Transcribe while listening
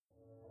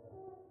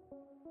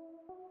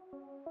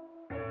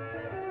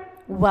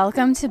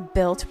Welcome to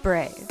Built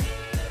Brave.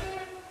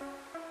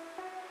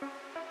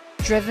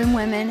 Driven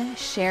women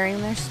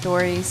sharing their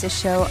stories to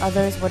show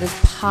others what is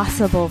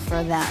possible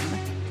for them,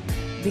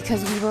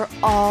 because we were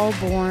all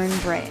born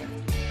brave.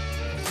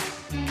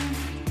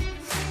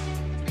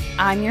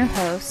 I'm your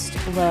host,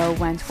 Lo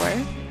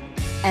Wentworth,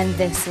 and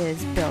this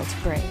is Built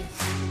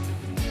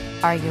Brave.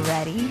 Are you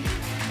ready?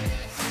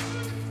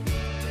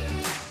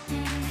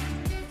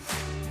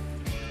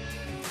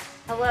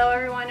 Hello,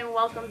 everyone, and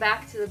welcome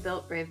back to the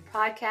Built Brave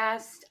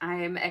podcast. I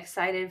am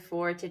excited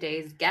for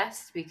today's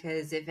guest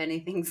because if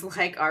anything's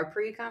like our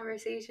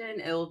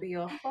pre-conversation, it will be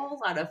a whole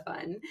lot of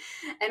fun.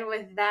 And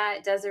with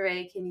that,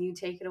 Desiree, can you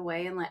take it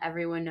away and let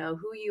everyone know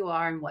who you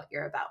are and what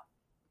you're about?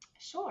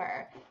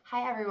 Sure.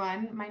 Hi,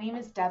 everyone. My name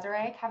is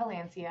Desiree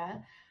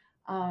Cavalancia.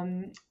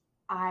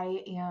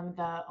 I am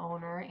the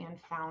owner and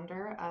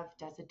founder of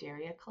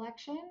Desideria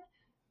Collection.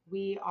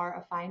 We are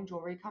a fine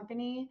jewelry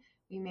company.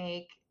 We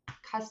make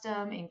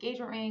custom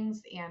engagement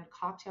rings and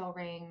cocktail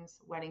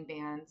rings, wedding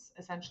bands,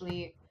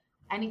 essentially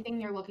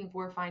anything you're looking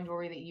for, fine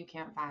jewelry that you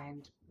can't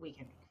find, we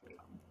can make for you.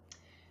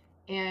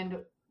 And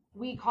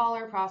we call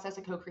our process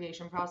a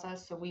co-creation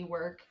process. So we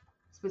work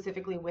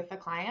specifically with the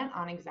client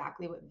on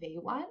exactly what they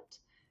want.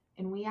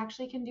 And we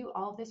actually can do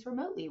all of this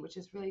remotely, which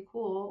is really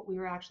cool. We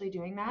were actually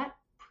doing that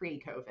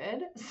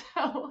pre-COVID.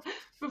 So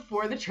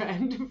before the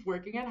trend of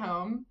working at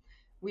home,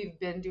 we've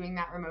been doing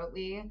that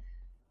remotely.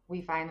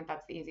 We find that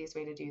that's the easiest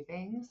way to do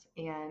things,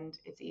 and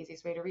it's the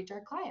easiest way to reach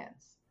our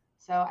clients.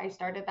 So I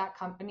started that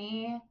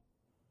company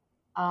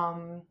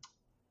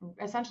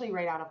essentially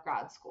right out of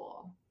grad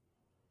school.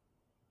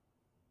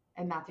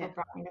 And that's what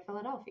brought me to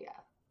Philadelphia.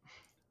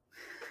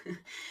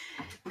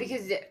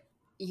 Because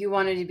you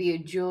wanted to be a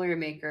jewelry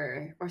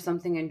maker or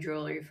something in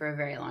jewelry for a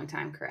very long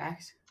time,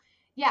 correct?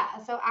 Yeah.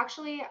 So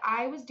actually,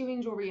 I was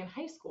doing jewelry in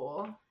high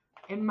school,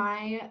 and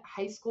my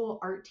high school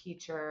art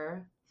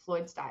teacher,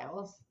 Floyd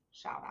Stiles,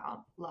 shout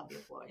out, love you,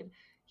 Floyd.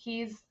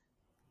 He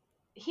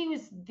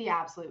was the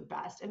absolute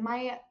best. And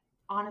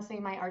honestly,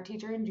 my art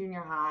teacher in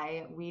junior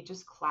high, we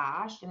just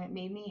clashed, and it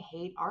made me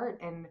hate art.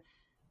 And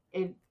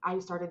I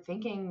started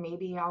thinking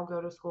maybe I'll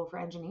go to school for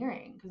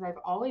engineering because I've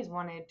always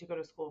wanted to go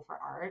to school for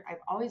art.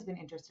 I've always been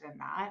interested in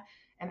that.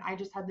 And I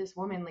just had this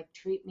woman like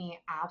treat me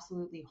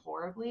absolutely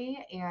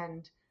horribly,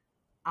 and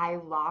I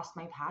lost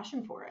my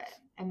passion for it.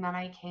 And then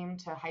I came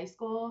to high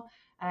school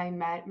and I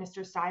met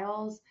Mr.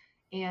 Stiles,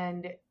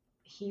 and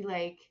he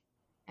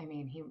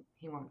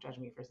he won't judge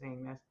me for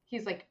saying this.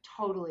 He's like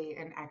totally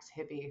an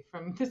ex-hippie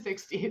from the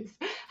 60s.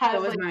 That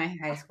was my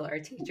high school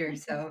art teacher,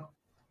 so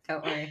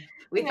don't worry.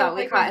 We thought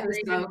we caught him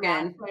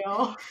smoking.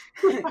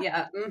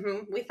 Yeah,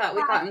 we thought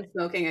we caught him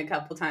smoking a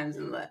couple times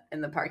in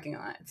the parking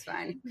lot. It's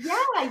fine. Yeah,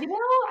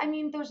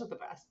 those are the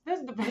best. Those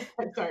are the best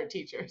art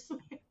teachers.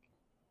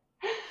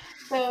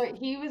 So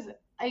he was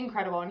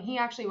incredible, and he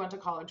actually went to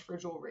college for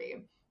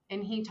jewelry,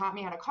 and he taught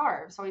me how to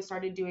carve. So I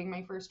started doing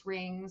my first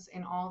rings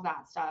and all of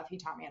that stuff. He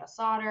taught me how to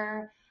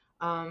solder,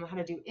 how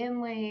to do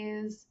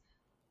inlays.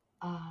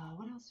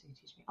 What else did he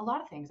teach me? A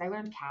lot of things. I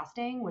learned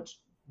casting, which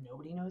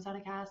nobody knows how to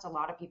cast. A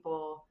lot of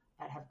people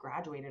that have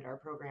graduated our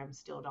program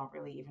still don't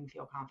really even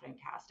feel confident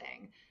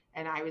casting.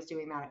 And I was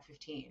doing that at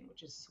 15,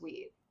 which is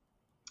sweet.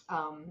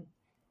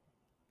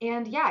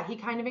 And yeah, he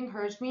kind of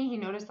encouraged me. He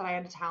noticed that I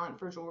had a talent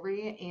for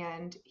jewelry,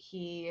 and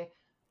he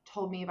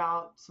told me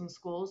about some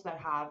schools that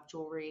have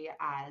jewelry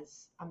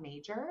as a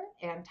major,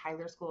 and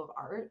Tyler School of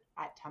Art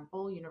at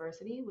Temple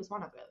University was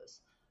one of those.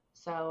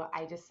 So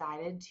I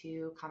decided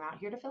to come out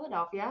here to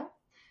Philadelphia.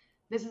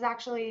 This is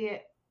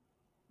actually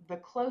the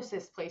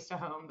closest place to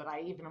home that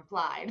I even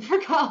applied for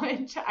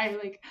college.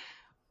 I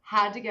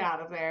had to get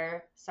out of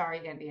there.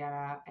 Sorry,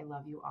 Indiana. I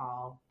love you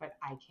all, but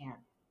I can't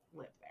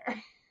live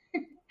there.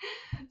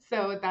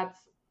 So that's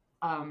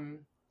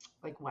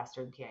like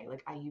Western PA,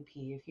 like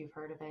IUP, if you've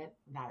heard of it,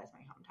 that is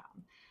my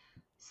hometown.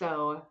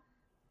 So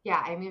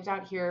yeah, I moved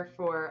out here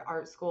for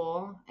art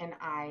school, and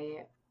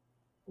I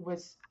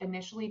was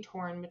initially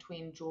torn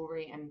between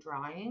jewelry and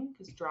drawing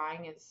because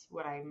drawing is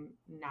what I'm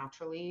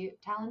naturally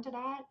talented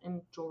at,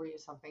 and jewelry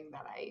is something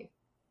that I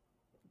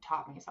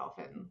taught myself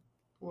and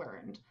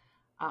learned.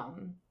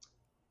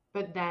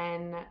 But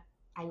then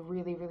I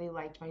really, really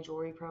liked my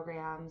jewelry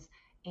programs,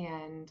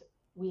 and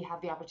we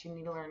have the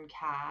opportunity to learn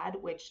CAD,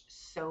 which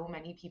so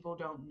many people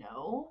don't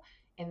know.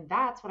 And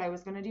that's what I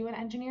was going to do in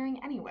engineering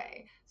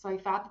anyway. So I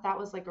thought that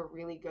was like a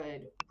really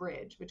good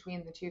bridge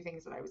between the two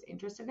things that I was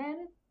interested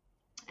in,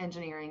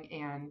 engineering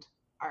and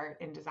art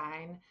and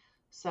design.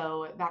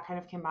 So that kind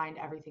of combined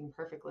everything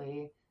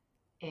perfectly.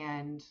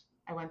 And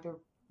I went through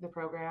the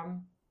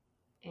program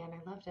and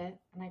I loved it,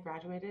 and I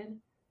graduated and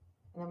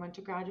then went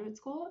to graduate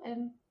school,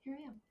 and here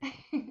I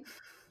am.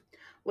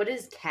 What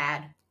is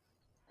CAD?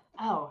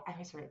 Oh, I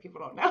always forget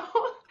people don't know.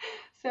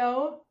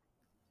 So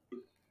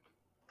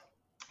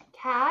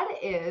CAD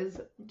is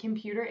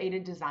computer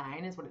aided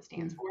design is what it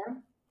stands for.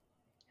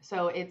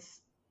 So it's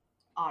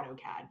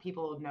AutoCAD.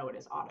 People know it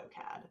as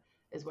AutoCAD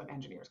is what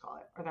engineers call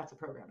it, or that's a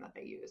program that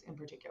they use in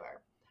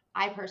particular.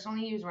 I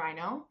personally use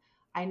Rhino.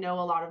 I know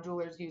a lot of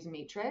jewelers use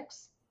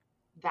Matrix.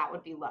 that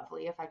would be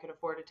lovely if I could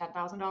afford a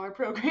 $10,000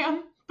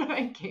 program, but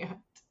I can't.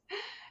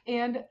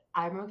 And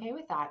I'm okay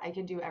with that. I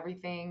can do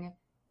everything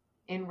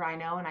in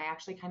Rhino, and I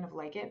actually kind of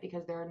like it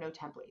because there are no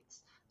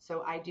templates.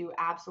 So I do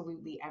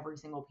absolutely every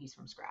single piece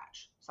from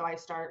scratch. So I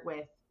start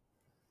with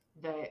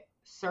the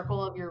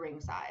circle of your ring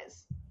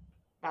size.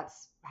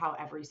 That's how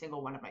every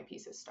single one of my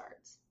pieces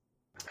starts.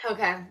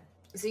 Okay.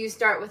 So you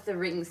start with the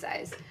ring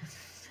size.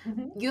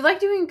 Mm-hmm. You like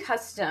doing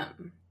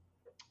custom,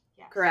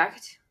 Yes,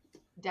 correct?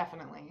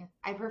 definitely.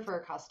 I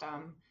prefer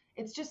custom.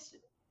 It's just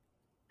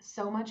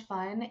so much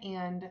fun.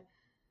 And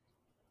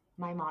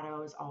my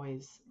motto is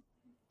always,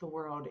 the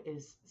world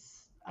is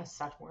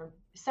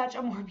such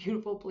a more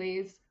beautiful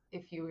place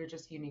if you are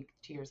just unique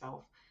to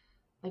yourself.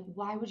 Like,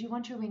 why would you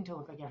want your ring to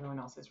look like everyone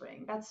else's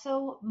ring? That's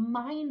so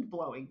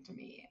mind-blowing to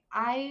me.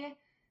 I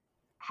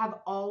have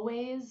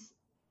always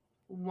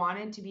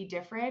wanted to be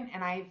different,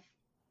 and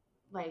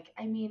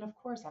of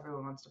course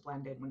everyone wants to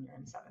blend in when you're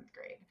in 7th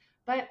grade,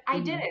 but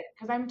I did it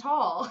because I'm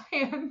tall.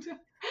 And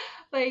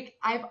like,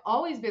 I've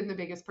always been the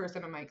biggest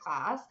person in my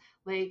class.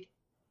 Like,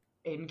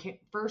 in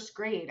first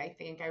grade, I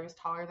think I was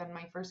taller than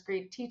my first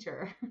grade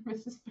teacher,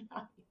 Mrs.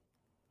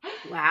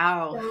 Benatti.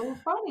 Wow. So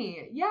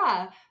funny.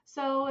 Yeah.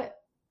 So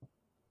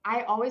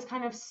I always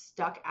kind of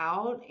stuck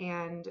out,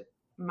 and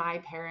my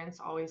parents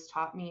always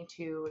taught me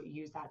to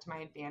use that to my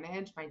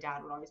advantage. My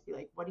dad would always be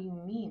like, "What do you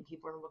mean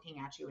people are looking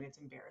at you and it's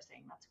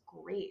embarrassing? That's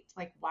great.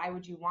 Like, why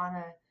would you want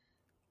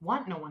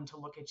no one to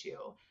look at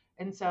you?"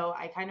 And so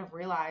I kind of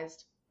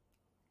realized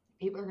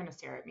people are going to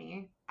stare at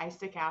me. I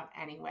stick out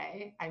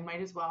anyway. I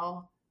might as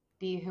well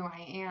be who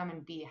I am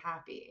and be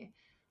happy.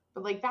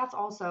 But like, that's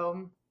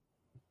also,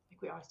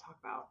 like we always talk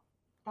about,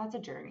 that's a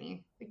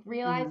journey. Like,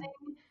 realizing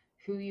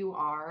who you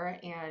are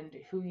and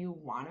who you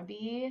want to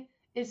be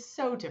is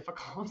so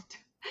difficult.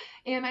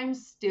 And I'm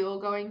still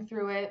going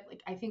through it.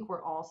 Like, I think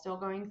we're all still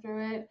going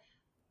through it.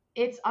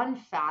 It's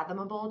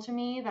unfathomable to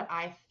me that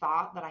I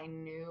thought that I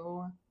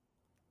knew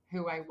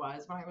who I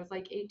was when I was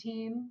like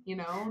 18,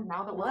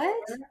 now that we're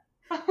older.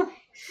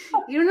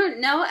 You don't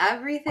know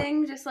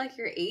everything just like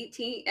you're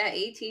 18 at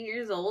 18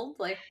 years old?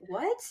 Like,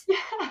 what?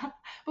 Yeah.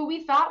 But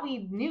we thought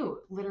we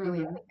knew literally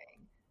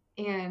everything,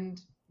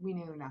 and we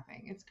knew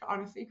nothing. It's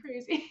honestly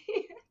crazy.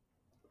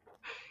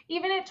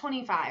 Even at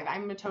 25,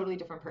 I'm a totally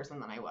different person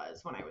than I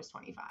was when I was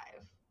 25.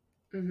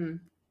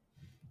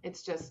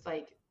 It's just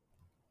like,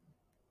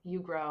 you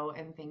grow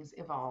and things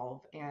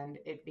evolve, and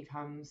it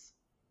becomes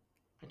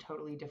a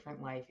totally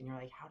different life. And you're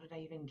like, how did I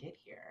even get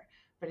here?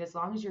 But as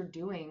long as you're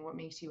doing what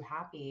makes you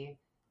happy,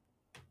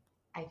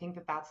 I think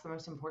that that's the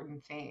most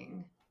important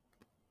thing.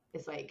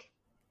 Is like,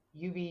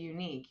 you be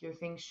unique. Your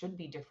things should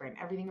be different.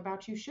 Everything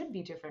about you should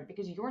be different,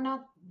 because you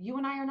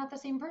and I are not the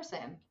same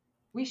person.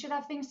 We should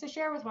have things to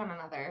share with one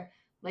another,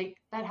 like,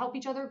 that help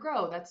each other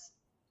grow. That's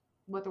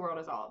what the world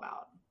is all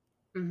about.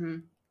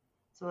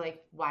 So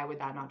like, why would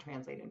that not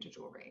translate into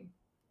jewelry?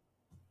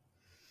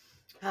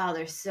 Oh,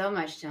 there's so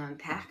much to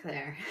unpack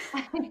there.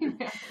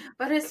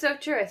 But it's so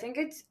true. I think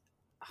it's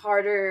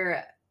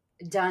harder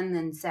done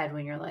than said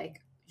when you're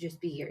like, just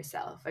be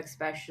yourself,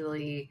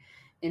 especially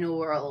in a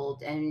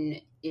world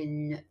and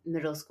in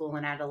middle school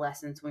and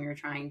adolescence when you're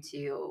trying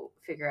to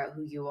figure out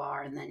who you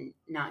are and then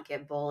not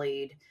get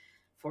bullied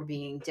for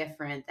being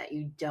different, that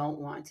you don't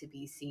want to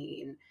be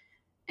seen.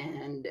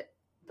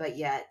 But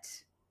yet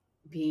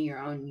being your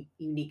own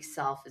unique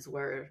self is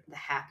where the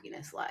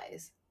happiness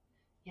lies.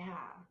 Yeah.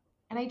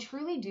 And I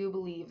truly do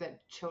believe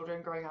that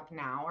children growing up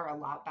now are a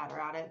lot better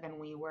at it than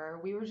we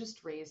were. We were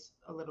just raised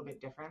a little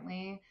bit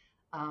differently.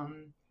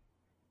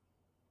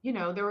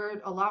 There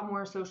were a lot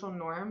more social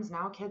norms.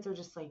 Now kids are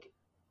just like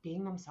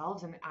being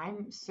themselves. And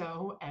I'm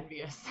so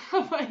envious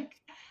of like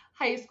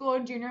high school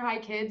and junior high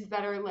kids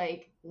that are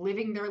like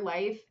living their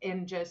life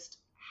and just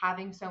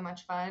having so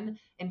much fun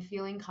and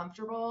feeling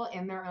comfortable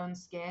in their own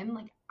skin.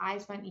 Like, I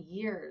spent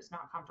years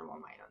not comfortable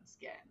in my own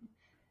skin.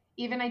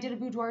 Even I did a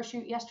boudoir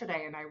shoot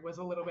yesterday and I was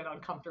a little bit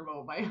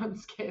uncomfortable in my own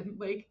skin.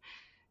 Like,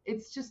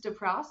 it's just a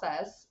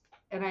process.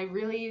 And I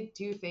really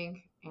do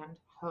think and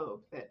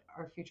hope that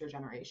our future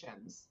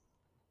generations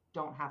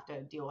don't have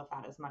to deal with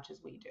that as much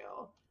as we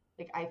do.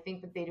 Like, I think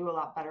that they do a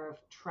lot better of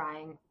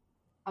trying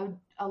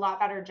a lot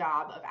better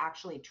job of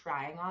actually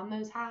trying on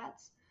those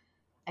hats.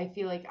 I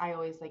feel like I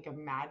always like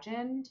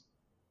imagined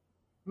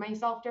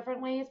myself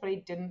different ways, but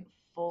I didn't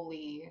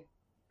fully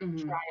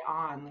try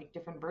on like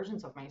different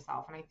versions of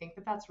myself. And I think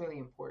that that's really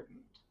important.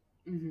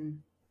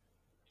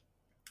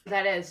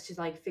 That is to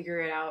like figure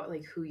it out,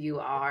 like who you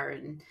are.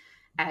 And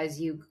as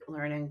you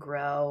learn and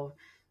grow,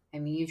 I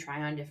mean, you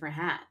try on different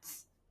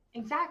hats.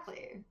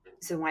 Exactly.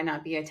 So why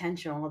not be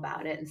intentional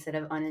about it instead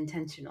of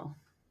unintentional?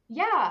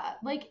 Yeah.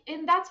 Like,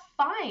 and that's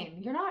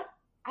fine.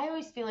 I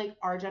always feel like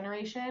our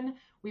generation,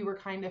 we were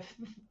kind of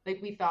like,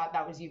 we thought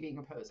that was you being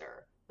a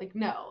poser. Like,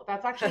 no,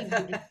 that's actually you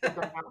just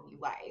figuring out what you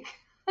like.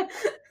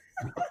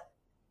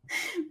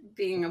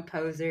 Being a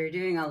poser,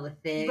 doing all the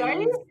things.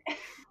 Right?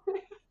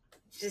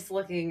 Just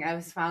looking, I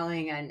was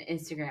following an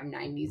Instagram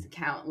 90s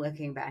account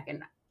looking back.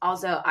 And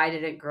also, I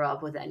didn't grow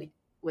up with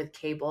with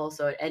cable,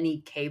 so any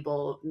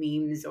cable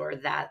memes or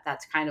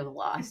that's kind of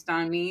lost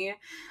on me.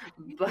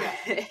 But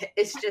Yeah.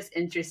 it's just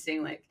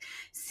interesting, like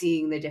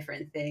seeing the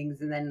different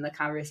things, and then the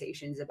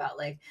conversations about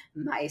like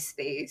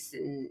MySpace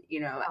and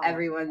Oh,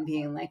 everyone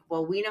being like,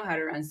 well, we know how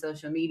to run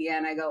social media,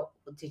 and I go,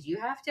 well, did you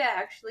have to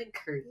actually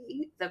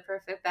create the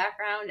perfect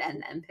background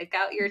and then pick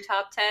out your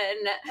top 10?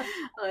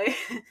 Like,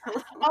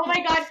 oh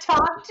my God,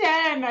 top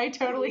 10. I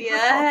totally forgot.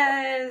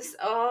 yes.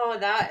 Oh,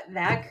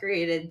 that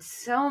created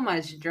so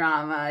much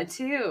drama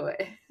too.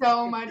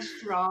 So much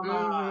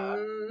drama.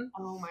 Hmm.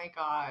 Oh my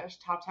gosh,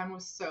 top 10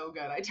 was so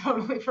good. I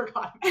totally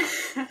forgot about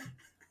it.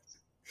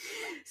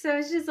 So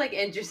it's just like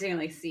interesting,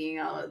 like seeing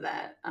all of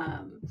that.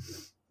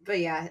 But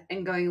yeah,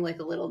 and going like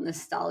a little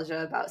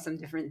nostalgia about some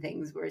different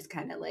things where it's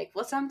kind of like,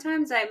 well,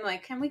 sometimes I'm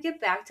like, can we get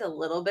back to a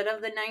little bit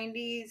of the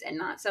 90s and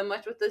not so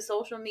much with the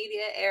social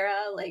media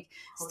era? Like,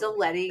 still Totally.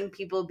 letting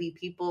people be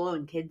people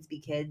and kids be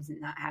kids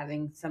and not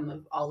having some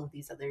of all of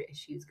these other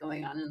issues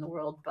going on in the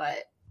world,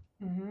 but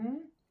Well,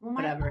 my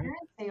whatever.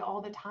 parents say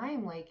all the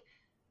time, like,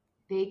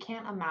 they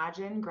can't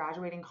imagine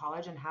graduating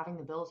college and having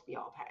the bills be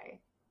all pay.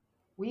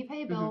 We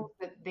pay Hmm. bills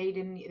that they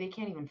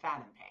can't even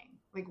fathom paying.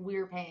 Like,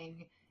 we're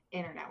paying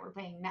internet, we're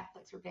paying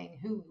Netflix, we're paying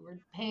Hulu, we're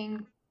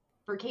paying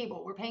for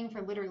cable, we're paying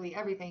for literally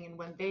everything. And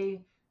when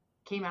they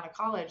came out of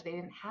college, they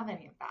didn't have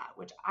any of that,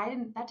 which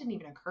that didn't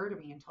even occur to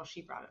me until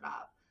she brought it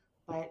up.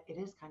 But it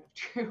is kind of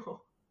true.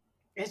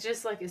 It's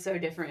just like it's so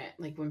different.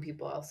 Like when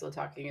people also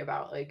talking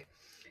about like,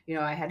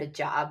 I had a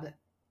job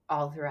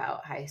all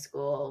throughout high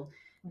school,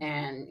 Mhm.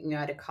 and I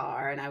had a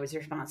car and I was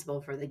responsible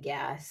for the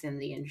gas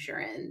and the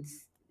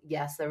insurance.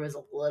 Yes, there was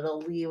a little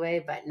leeway,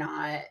 but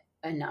not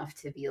enough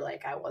to be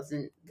like I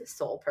wasn't the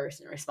sole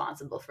person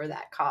responsible for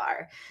that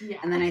car.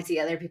 And then Yeah. I see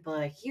other people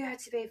like, you had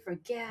to pay for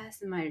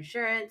gas and my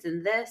insurance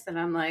and this, and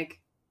I'm like,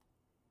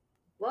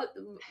 what?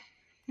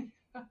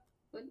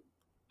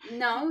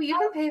 No, you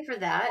can pay for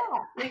that.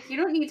 Like, you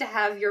don't need to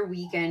have your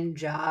weekend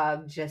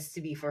job just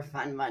to be for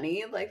fun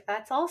money. Like,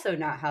 that's also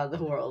not how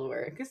the world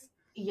works.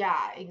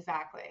 Yeah,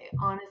 exactly.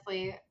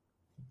 Honestly,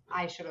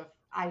 I should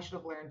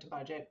have learned to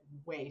budget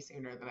way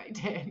sooner than I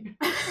did.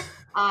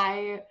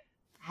 I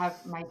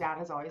my dad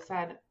has always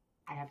said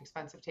I have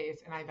expensive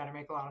taste and I better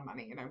make a lot of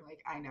money. And I'm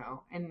like, I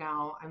know. And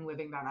now I'm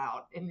living that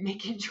out and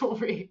making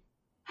jewelry.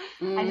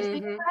 I just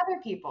make it Hmm. for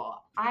other people.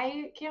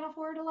 I can't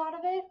afford a lot of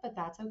it, but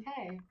that's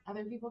okay.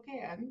 Other people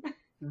can.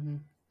 Hmm.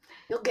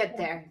 You'll get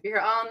there. You're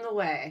on the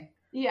way.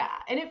 Yeah,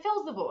 and it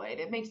fills the void.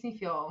 It makes me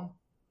feel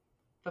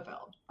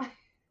fulfilled.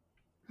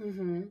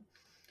 Hmm.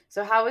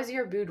 So, how was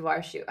your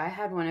boudoir shoot? I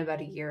had one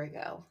about a year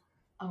ago.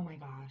 Oh my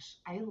gosh,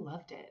 I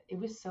loved it. It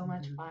was so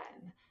much Hmm.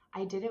 fun.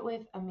 I did it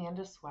with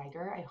Amanda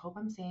Swiger. I hope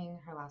I'm saying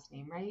her last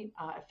name right.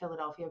 At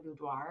Philadelphia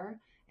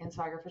Boudoir and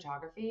Swiger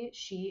Photography.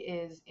 She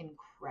is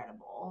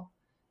incredible.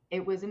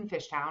 It was in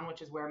Fishtown,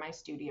 which is where my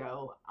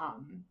studio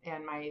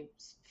and my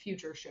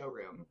future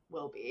showroom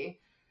will be.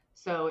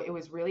 So it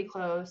was really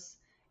close,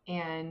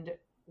 and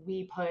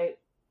we put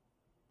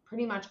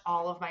pretty much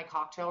all of my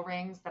cocktail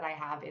rings that I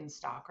have in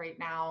stock right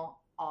now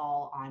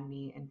all on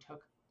me and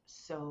took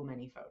so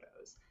many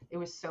photos. It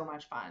was so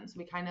much fun. So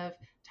we kind of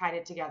tied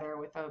it together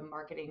with a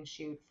marketing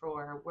shoot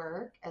for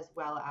work as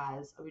well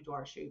as a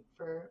boudoir shoot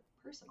for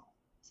personal.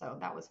 So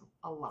that was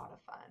a lot of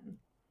fun.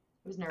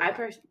 It was nerve I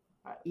wracking, pers-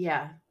 but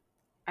yeah,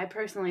 I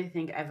personally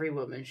think every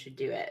woman should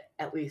do it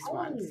at least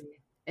once. totally.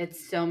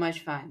 It's so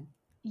much fun.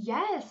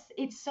 Yes,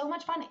 it's so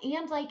much fun.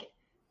 And like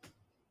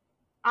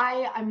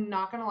I'm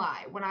not gonna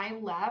lie, when I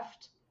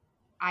left,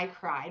 I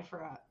cried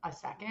for a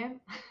second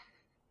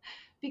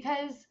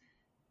because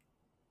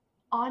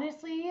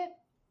honestly,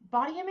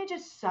 body image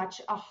is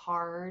such a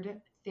hard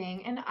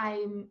thing. And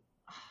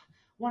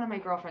one of my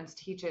girlfriends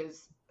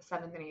teaches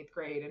seventh and eighth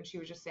grade, and she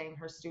was just saying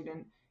her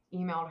student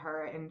emailed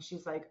her and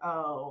she's like,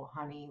 oh,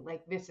 honey,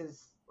 like this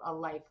is a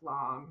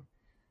lifelong,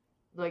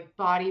 like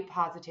body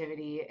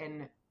positivity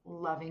and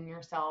loving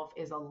yourself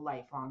is a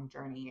lifelong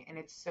journey. And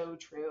it's so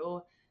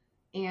true.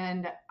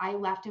 And I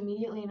left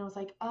immediately and I was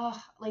like,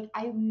 oh, like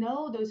I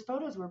know those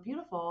photos were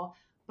beautiful,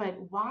 but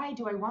why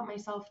do I want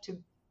myself to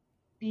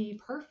be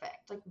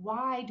perfect? Like,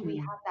 why do we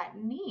Mm. have that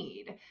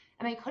need?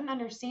 And I couldn't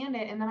understand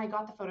it. And then I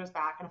got the photos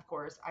back. And of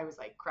course, I was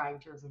like crying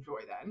tears of joy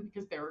then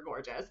because they were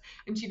gorgeous.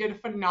 And she did a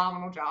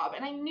phenomenal job.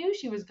 And I knew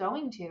she was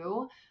going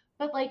to,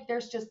 but like,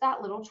 there's just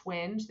that little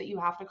twinge that you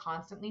have to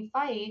constantly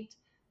fight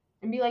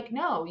and be like,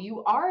 no,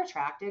 you are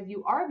attractive.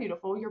 You are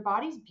beautiful. Your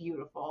body's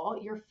beautiful.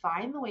 You're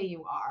fine the way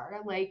you are.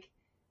 Like,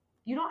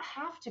 you don't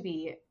have to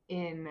be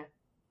in.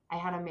 I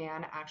had a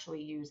man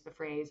actually use the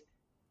phrase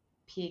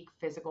peak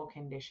physical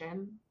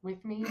condition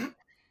with me.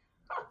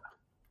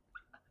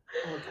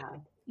 Oh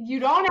God. You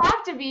don't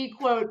have to be,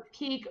 quote,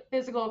 peak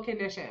physical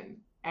condition,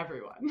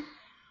 everyone.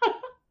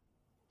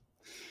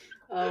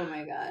 Oh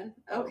my God.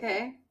 So,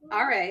 Okay.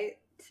 All right.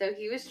 So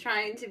he was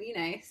trying to be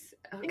nice.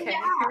 yeah, Okay.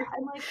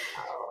 I'm like,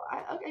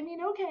 oh, I mean,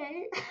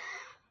 okay.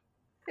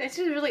 It's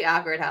just really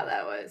awkward how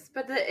that was,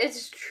 but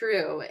it's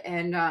true,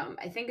 and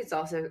I think it's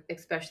also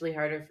especially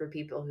harder for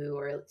people who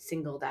are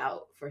singled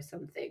out for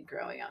something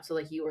growing up. So,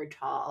 like, you were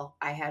tall,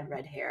 I had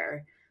red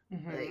hair,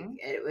 like Hmm.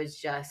 it was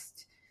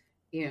just,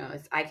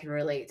 I can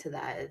relate to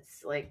that.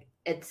 It's like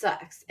it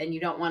sucks, and you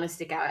don't want to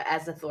stick out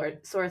as a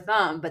sore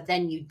thumb, but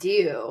then you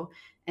do,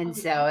 and Oh,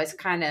 so yeah. it's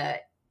kind of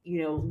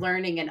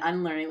learning and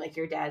unlearning, like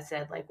your dad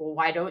said, like, well,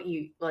 why don't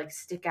you like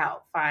stick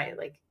out? Fine,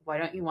 like, why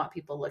don't you want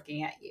people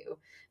looking at you?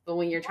 But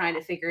when you're trying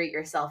to figure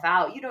yourself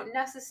out, you don't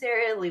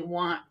necessarily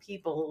want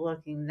people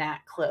looking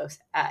that close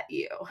at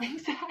you.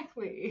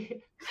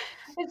 Exactly.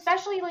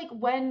 Especially like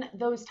when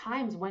those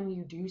times when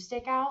you do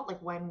stick out,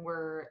 like when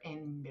we're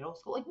in middle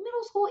school, like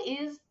middle school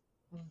is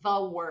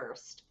the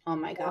worst Oh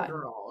my for god.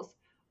 girls.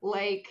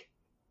 Like,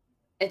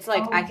 It's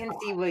like oh I can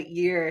see what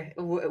year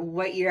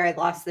I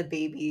lost the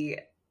baby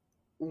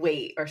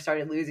weight or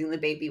started losing the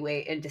baby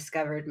weight and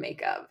discovered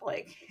makeup.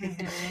 Like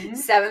God. Hmm.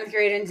 7th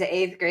grade into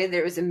 8th grade,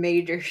 there was a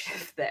major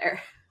shift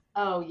there.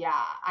 Oh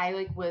yeah, I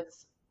like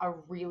was a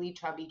really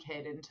chubby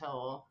kid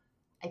until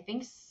I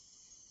think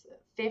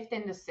fifth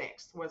into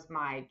sixth was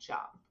my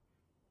jump,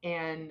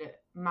 and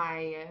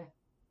my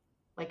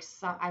like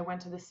some I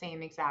went to the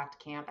same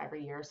exact camp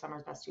every year,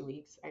 Summer's Best 2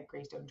 weeks at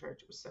Greystone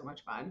Church. It was so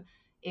much fun,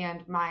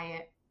 and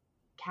my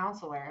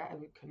counselor, I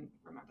couldn't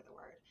remember the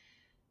word.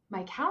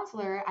 My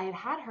counselor, I had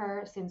had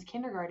her since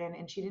kindergarten,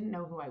 and she didn't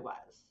know who I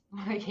was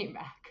when I came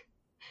back.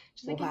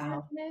 She's like, "You know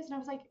Wow. who this?" And I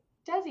was like,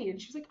 "Desi."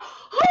 And she was like,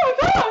 "Oh my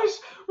gosh,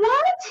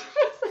 what?"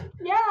 I was like,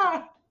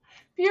 "Yeah,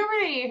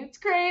 puberty. It's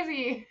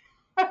crazy."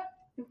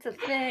 It's a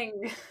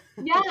thing.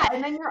 Yeah,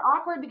 and then you're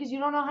awkward because you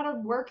don't know how to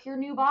work your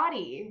new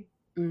body.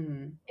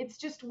 Mm-hmm. It's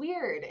just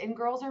weird, and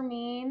girls are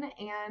mean,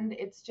 and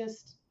it's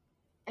just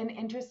an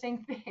interesting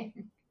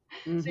thing.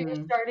 So you're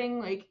Mm-hmm. starting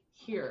like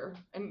here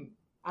and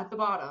at the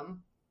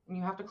bottom, and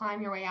you have to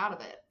climb your way out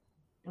of it,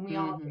 and we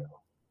all Mm-hmm.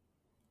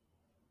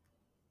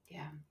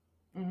 Yeah.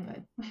 do.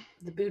 But Hmm.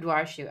 the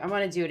boudoir shoot, I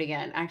want to do it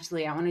again.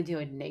 Actually, I want to do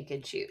a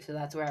naked shoot. So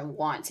that's where I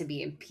want to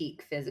be in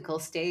peak physical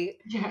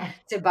state, Yeah,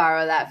 to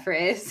borrow that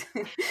phrase.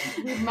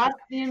 you must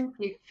be in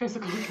peak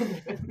physical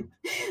condition.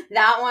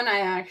 That one I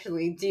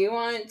actually do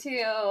want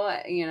to.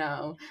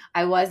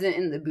 I wasn't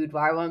in the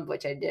boudoir one,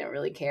 which I didn't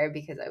really care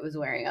because I was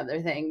wearing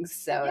other things.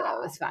 So Yeah, that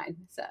was fine.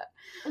 So,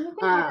 and you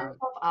can cover um,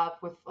 yourself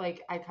up with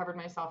like I covered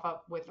myself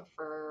up with a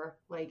fur.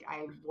 Like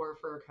I wore a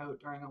fur coat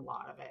during a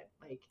lot of it.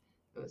 Like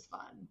it was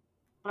fun.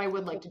 But I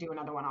would like to do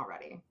another one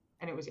already,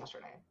 and it was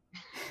yesterday.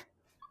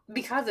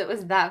 because it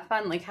was that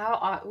fun, like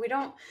we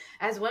don't,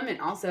 as women,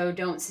 also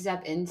don't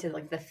step into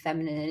like the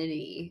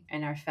femininity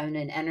and our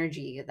feminine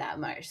energy that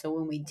much. So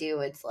when we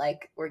do, it's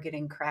like we're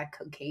getting crack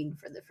cocaine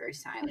for the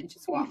first time and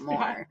just want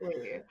more.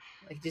 Exactly.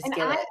 Like, just And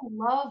give I it.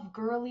 love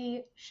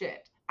girly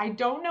shit. I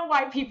don't know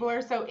why people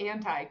are so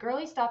anti.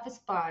 Girly stuff is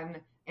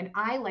fun, and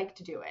I like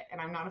to do it,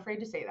 and I'm not afraid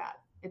to say that.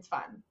 It's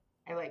fun.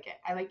 I like it.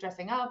 I like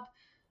dressing up.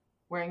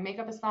 Wearing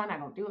makeup is fun. I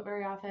don't do it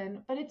very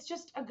often, but it's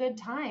just a good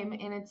time,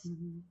 and it's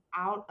Mhm.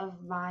 out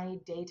of my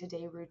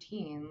day-to-day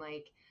routine.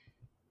 Like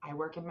I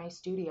work in my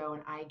studio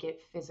and I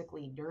get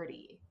physically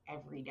dirty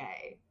every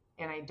day,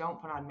 and I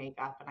don't put on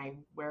makeup, and I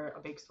wear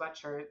a big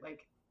sweatshirt.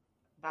 Like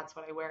that's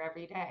what I wear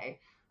every day.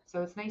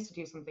 So it's nice to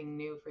do something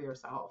new for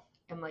yourself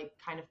and like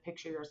kind of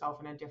picture yourself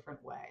in a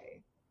different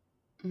way.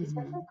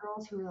 Especially Mhm.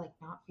 girls who are like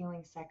not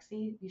feeling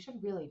sexy, you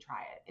should really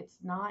try it. It's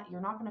not,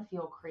 you're not going to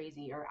feel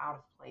crazy or out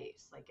of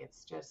place. Like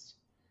it's just,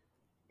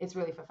 it's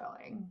really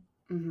fulfilling.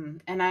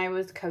 And I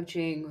was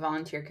coaching,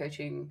 volunteer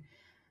coaching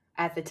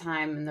at the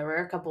time, and there were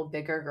a couple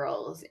bigger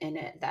girls in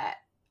it that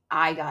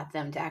I got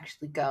them to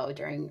actually go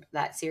during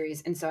that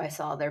series. And so I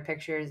saw their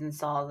pictures and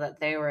saw that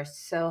they were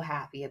so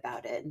happy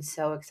about it and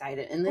so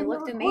excited, and they And they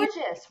looked were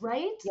amazing. gorgeous,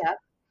 right? Yep.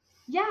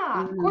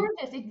 Yeah, Hmm.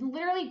 gorgeous. It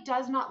literally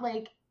does not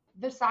like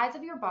the size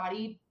of your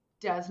body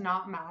does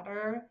not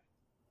matter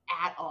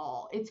at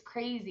all. It's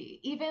crazy.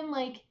 Even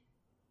like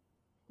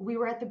we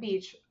were at the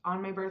beach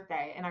on my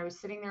birthday and I was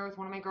sitting there with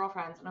one of my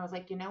girlfriends and I was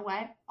like, you know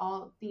what?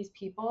 All these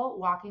people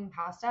walking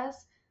past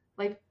us,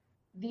 like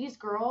these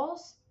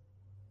girls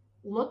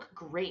look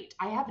great.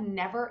 I have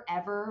never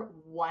ever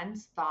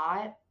once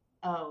thought,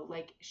 oh,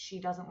 like she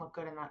doesn't look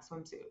good in that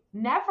swimsuit.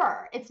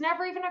 Never. It's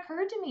never even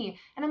occurred to me.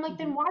 And I'm like,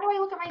 then Hmm. why do I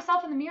look at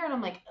myself in the mirror and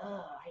I'm like,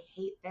 ugh, I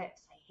hate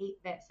this. I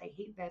hate this. I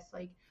hate this.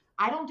 Like,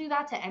 I don't do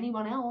that to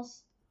anyone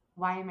else.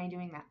 Why am I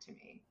doing that to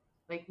me?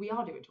 Like, we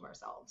all do it to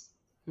ourselves,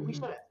 but we Hmm.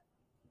 shouldn't.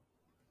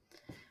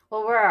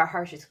 Well, we're our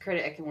harshest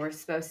critic, and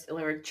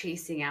we're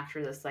chasing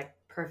after this like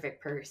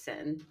perfect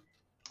person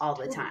all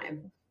the Totally.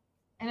 time.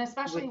 And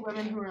especially Which,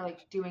 women who are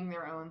like doing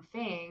their own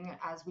thing,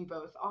 as we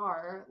both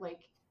are,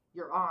 like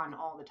you're on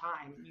all the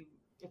time.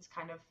 It's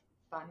kind of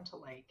fun to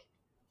like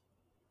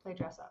play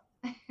dress up.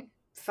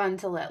 fun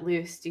to let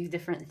loose, do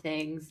different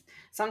things.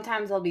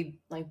 Sometimes I'll be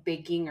like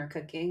baking or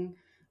cooking,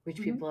 which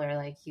Hmm. people are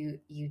like, you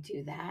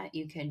do that,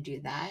 you can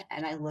do that,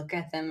 and I look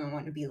at them and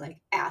want to be like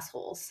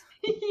assholes.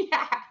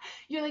 Yeah.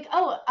 You're like,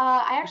 oh,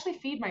 I actually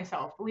feed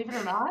myself, believe it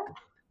or not.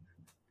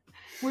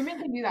 Women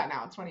can do that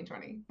now. It's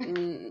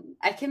 2020.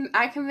 I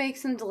can make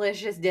some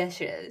delicious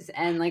dishes,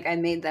 and like I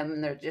made them,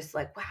 and they're just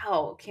like,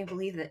 wow, can't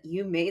believe that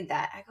you made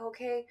that. I go,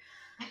 okay.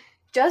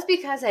 Just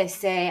because I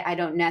say I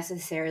don't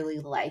necessarily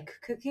like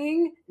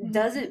cooking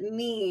doesn't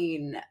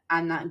mean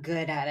I'm not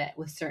good at it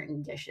with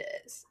certain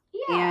dishes.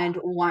 Yeah. And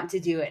want to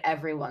do it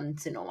every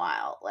once in a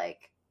while.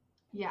 Like,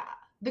 yeah.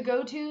 The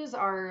go-tos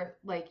are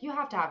like, you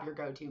have to have your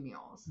go-to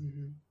meals.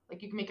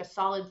 Like you can make a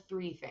solid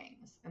 3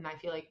 things, and I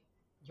feel like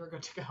you're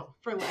good to go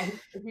for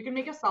life. If you can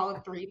make a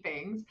solid 3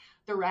 things,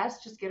 the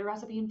rest, just get a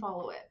recipe and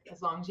follow it,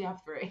 as long as you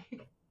have 3.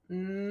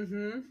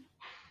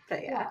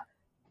 But yeah,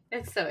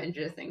 it's so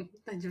interesting.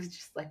 I was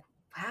just like,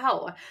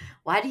 wow,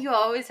 why do you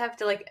always have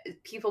to, like,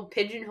 people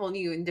pigeonhole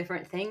you in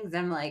different things?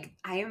 I'm like,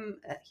 I am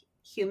a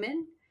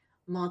human,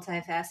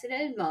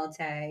 multifaceted,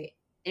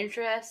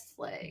 multi-interest.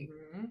 Like,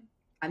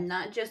 I'm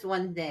not just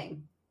one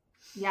thing.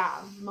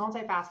 Yeah,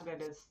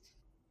 multifaceted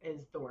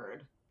is the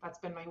word. That's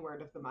been my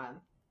word of the month.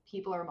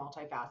 People are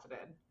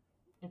multifaceted.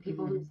 And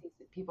people who see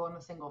people in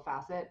a single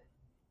facet,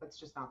 that's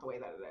just not the way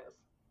that it is.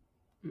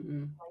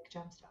 Like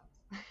gemstones.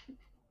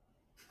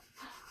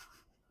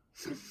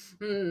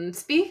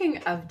 Speaking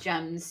of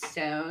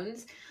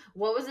gemstones,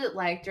 what was it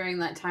like during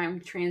that time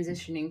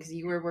transitioning? Because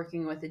you were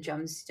working with a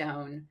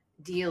gemstone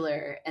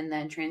dealer and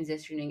then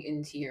transitioning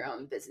into your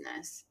own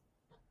business.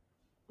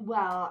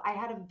 Well, I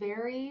had a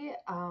very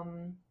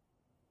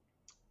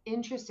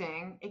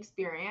interesting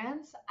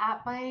experience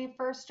at my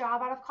first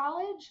job out of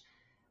college.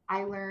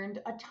 I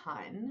learned a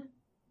ton.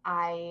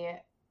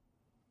 I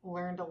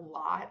learned a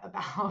lot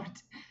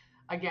about,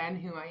 again,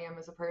 who I am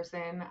as a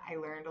person. I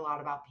learned a lot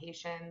about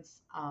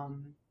patience. I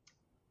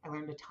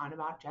learned a ton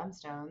about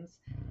gemstones,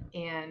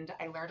 and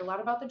I learned a lot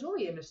about the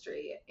jewelry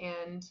industry.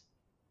 And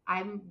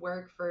I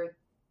work for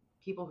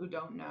people who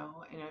don't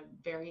know in a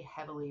very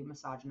heavily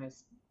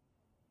misogynist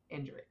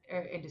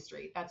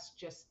industry. That's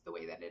just the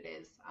way that it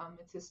is.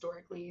 It's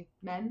historically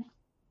men,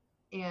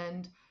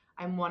 and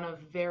I'm one of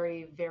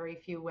very, very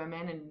few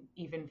women, and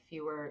even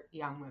fewer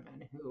young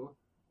women who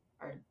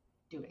are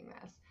doing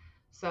this.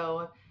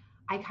 So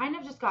I kind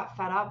of just got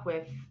fed up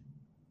with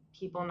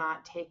people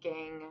not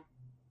taking,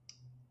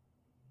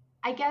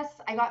 I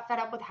guess I got fed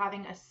up with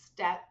having a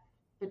step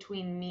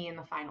between me and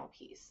the final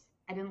piece.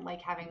 I didn't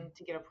like having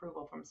to get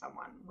approval from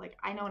someone. Like,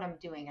 I know what I'm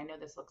doing. I know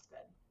this looks good.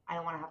 I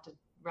don't want to have to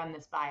run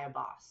this by a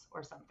boss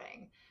or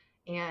something.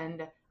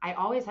 And I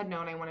always had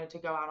known I wanted to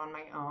go out on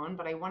my own,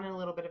 but I wanted a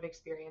little bit of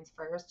experience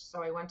first.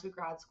 So I went to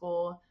grad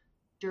school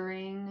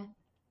during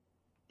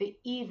the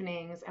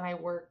evenings, and I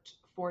worked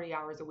 40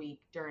 hours a week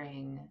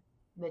during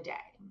the day.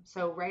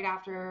 So right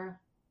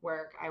after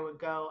work, I would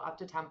go up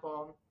to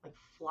Temple, like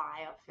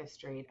fly up Fifth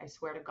Street. I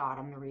swear to God,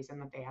 I'm the reason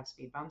that they have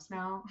speed bumps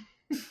now.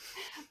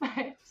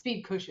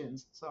 Speed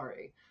cushions,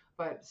 sorry,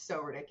 but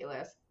so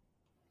ridiculous.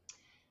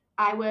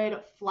 I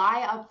would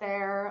fly up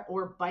there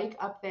or bike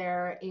up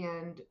there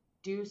and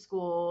do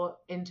school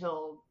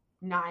until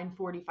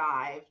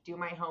 9:45, do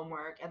my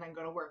homework, and then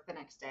go to work the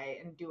next day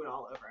and do it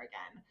all over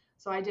again.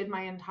 So I did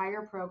my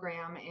entire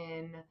program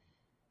in,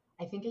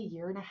 I think, a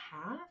year and a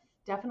half,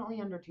 definitely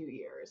under 2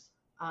 years.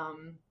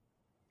 And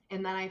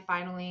then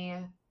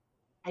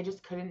I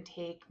just couldn't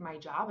take my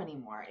job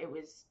anymore. It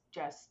was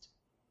just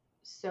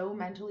so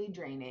mentally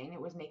draining.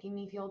 It was making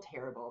me feel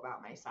terrible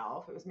about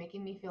myself. It was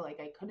making me feel like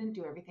I couldn't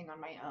do everything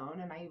on my own,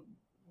 and I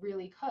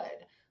really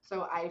could.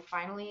 So I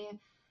finally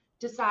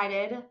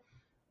decided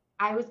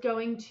I was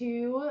going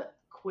to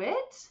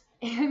quit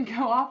and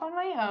go off on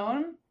my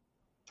own.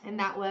 And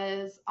that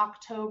was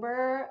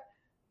October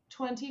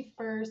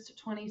 21st,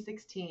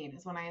 2016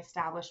 is when I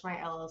established my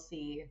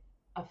LLC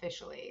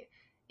officially.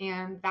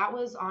 And that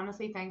was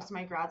honestly thanks to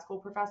my grad school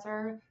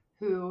professor,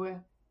 who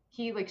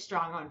he like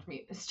strong armed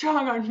me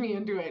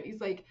into it.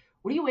 He's like,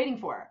 what are you waiting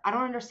for? I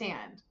don't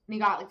understand. And he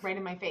got like right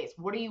in my face.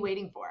 What are you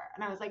waiting for?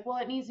 And I was like, well,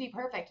 it needs to be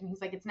perfect. And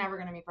he's like, it's never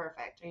going to be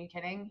perfect. Are you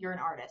kidding? You're an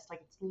artist.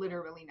 Like, it's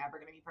literally never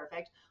going to be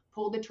perfect.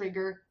 Pull the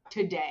trigger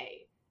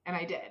today. And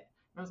I did.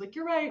 And I was like,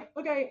 you're right.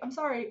 Okay, I'm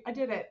sorry. I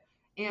did it.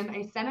 And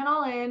I sent it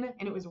all in,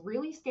 and it was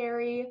really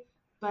scary,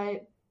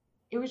 but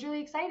it was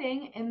really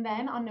exciting. And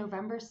then on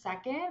November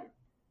 2nd,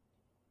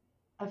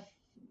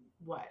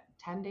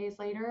 10 days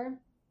later,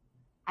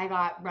 I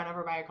got run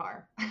over by a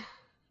car.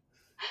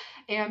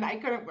 And I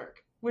couldn't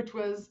work, which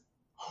was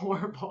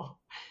horrible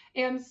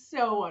and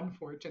so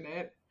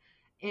unfortunate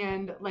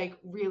and like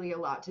really a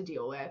lot to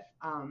deal with.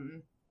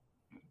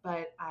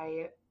 But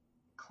I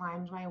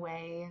climbed my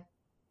way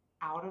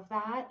out of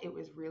that. It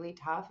was really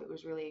tough. It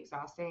was really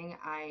exhausting.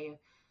 I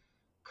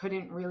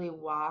couldn't really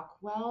walk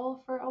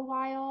well for a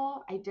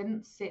while. I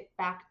didn't sit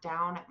back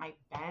down at my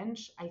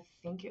bench. I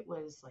think it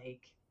was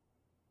like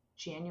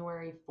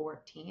January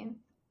 14th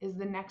is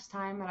the next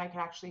time that I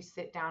could actually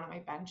sit down at my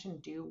bench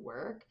and do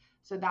work.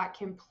 So that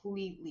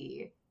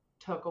completely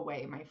took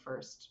away my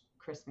first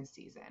Christmas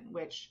season,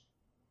 which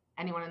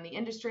anyone in the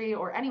industry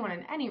or anyone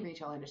in any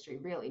retail industry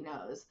really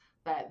knows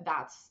that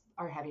that's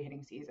our heavy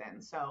hitting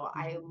season. So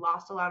I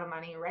lost a lot of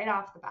money right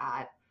off the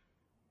bat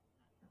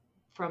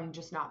from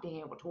just not being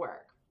able to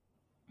work.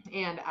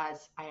 And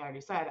as I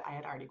already said, I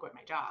had already quit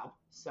my job.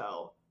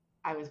 So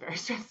I was very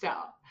stressed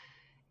out.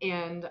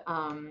 And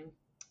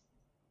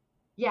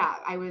yeah,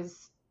 I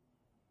was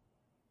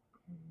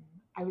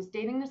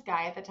dating this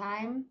guy at the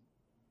time,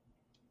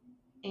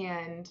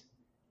 and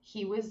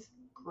he was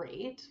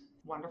great,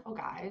 wonderful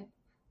guy.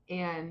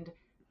 And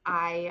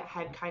I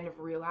had kind of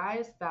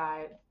realized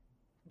that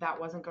that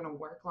wasn't going to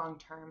work long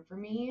term for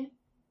me.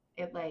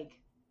 It like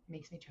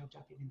makes me choked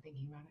up even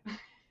thinking about it.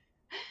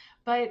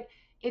 But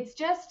it's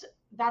just,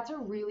 that's a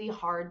really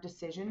hard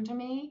decision to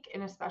make.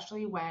 And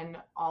especially when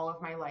all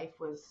of my life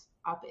was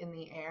up in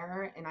the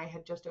air and I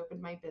had just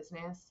opened my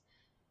business,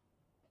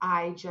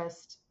 I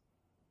just,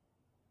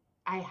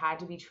 I had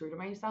to be true to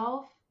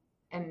myself,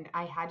 and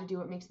I had to do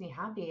what makes me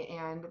happy.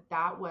 And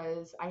that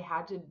was, I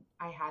had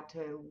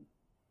to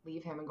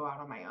leave him and go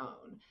out on my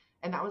own.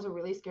 And that was a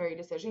really scary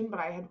decision, but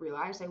I had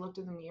realized, I looked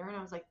in the mirror and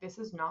I was like, this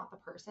is not the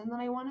person that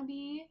I want to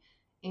be.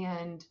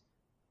 And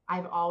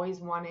I've always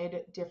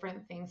wanted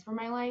different things for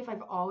my life.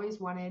 I've always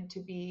wanted to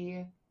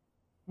be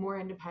more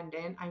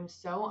independent. I'm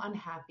so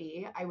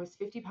unhappy. I was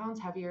 50 pounds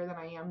heavier than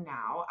I am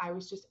now. I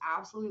was just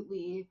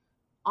absolutely,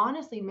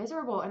 honestly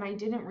miserable. And I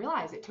didn't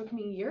realize, it took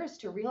me years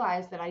to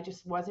realize that I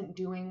just wasn't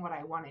doing what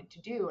I wanted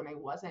to do. And I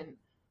wasn't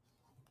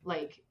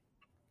like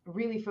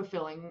really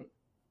fulfilling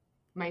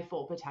my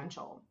full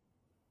potential.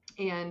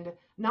 And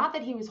not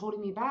that he was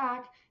holding me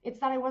back, it's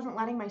that I wasn't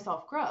letting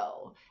myself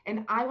grow.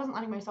 And I wasn't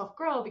letting myself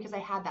grow because I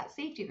had that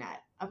safety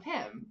net of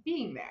him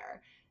being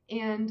there.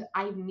 And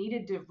I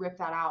needed to rip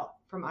that out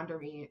from under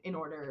me in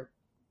order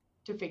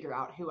to figure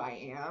out who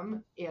I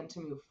am and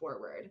to move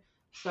forward.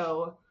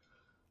 So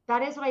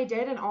that is what I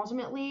did. And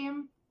ultimately,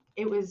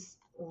 it was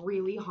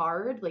really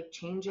hard. Like,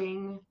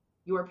 changing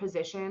your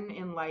position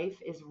in life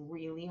is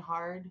really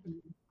hard.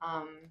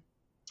 Um,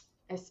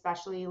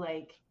 Especially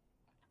like,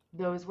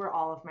 those were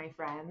all of my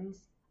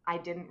friends. I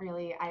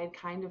had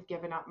kind of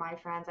given up my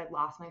friends. I'd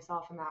lost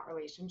myself in that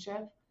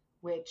relationship,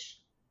 which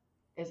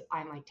is,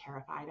 I'm like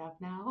terrified of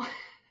now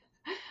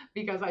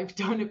because I've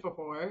done it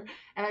before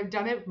and I've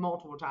done it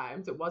multiple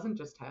times. It wasn't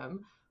just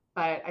him,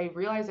 but I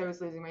realized I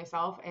was losing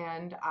myself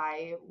and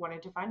I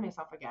wanted to find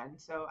myself again.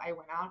 So I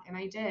went out and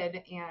I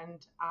did.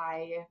 And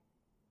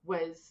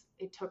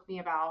it took me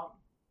about,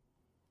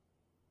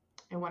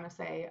 I want to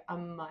say, a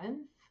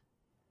month.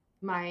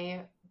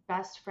 My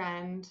best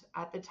friend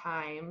at the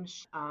time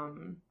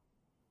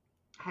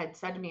had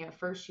said to me, at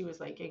first she was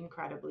like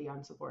incredibly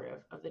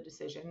unsupportive of the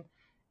decision,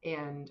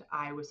 and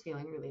I was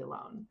feeling really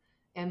alone.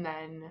 And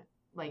then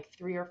like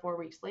 3 or 4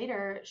 weeks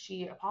later,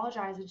 she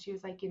apologized and she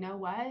was like, you know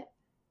what?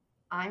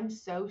 I'm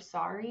so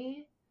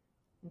sorry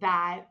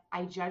that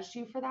I judged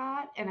you for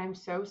that. And I'm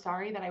so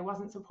sorry that I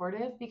wasn't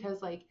supportive,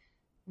 because like,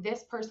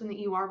 this person that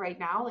you are right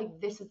now,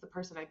 like, this is the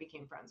person I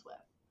became friends with.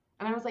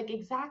 And I was like,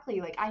 exactly.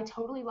 Like, I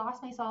totally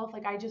lost myself.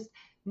 Like,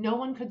 no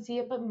one could see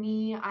it but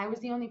me. I was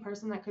the only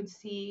person that could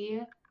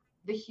see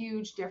the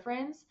huge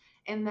difference.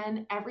 And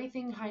then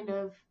everything kind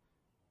of,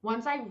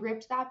 once I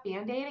ripped that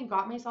Band-Aid and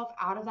got myself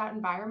out of that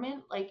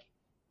environment, like,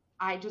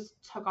 I just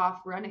took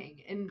off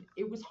running, and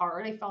it was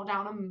hard. I fell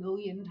down a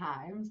million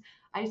times.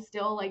 I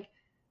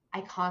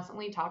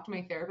constantly talk to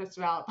my therapist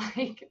about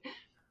like,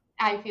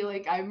 I feel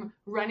like I'm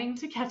running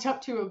to catch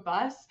up to a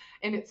bus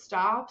and it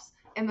stops,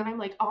 and then I'm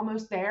like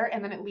almost there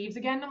and then it leaves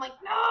again. I'm like,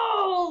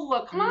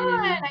 no, come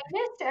on, I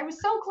missed it. I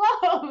was so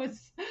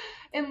close.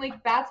 And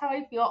like, that's how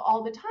I feel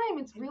all the time.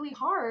 It's really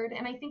hard.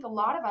 And I think a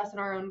lot of us in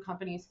our own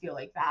companies feel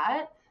like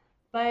that,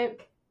 but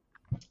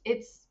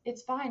it's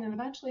fine. And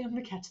eventually I'm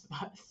going to catch the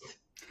bus.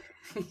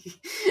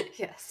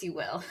 Yes, you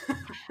will.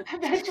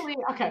 Eventually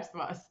I'll catch the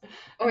bus.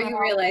 Or you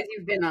realize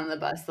you've been on the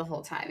bus the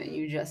whole time and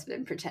you've just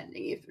been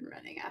pretending you've been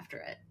running after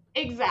it.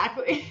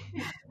 Exactly.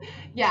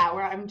 Yeah,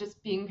 where I'm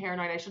just being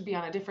paranoid. I should be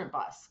on a different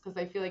bus, because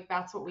I feel like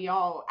that's what we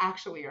all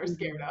actually are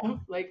scared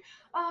of. Like,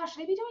 oh,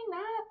 should I be doing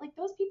that? Like,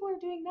 those people are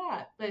doing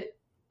that. But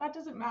that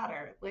doesn't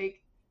matter.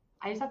 Like,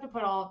 I just have to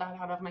put all of that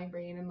out of my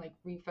brain and like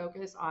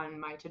refocus on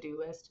my to-do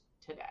list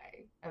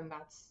today. And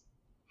that's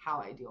how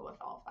I deal with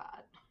all of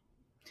that.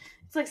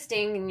 It's like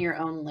staying in your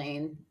own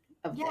lane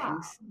of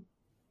things,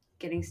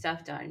 getting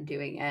stuff done,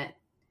 doing it.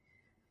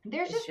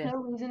 There's just no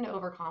reason to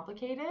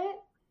overcomplicate it.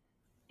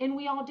 And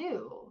we all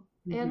do.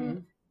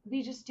 And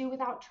we just do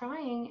without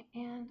trying.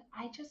 And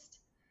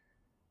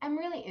I'm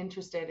really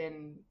interested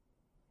in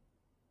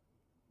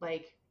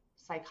like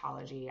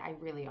psychology. I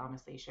really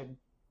honestly should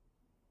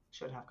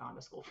have gone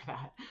to school for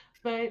that.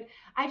 But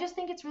I just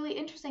think it's really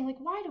interesting. Like,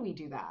 why do we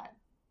do that?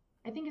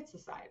 I think it's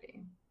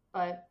society,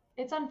 but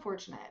it's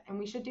unfortunate, and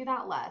we should do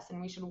that less,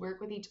 and we should work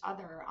with each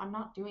other on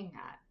not doing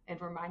that and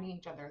reminding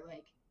each other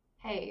like,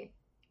 hey,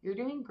 you're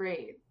doing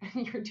great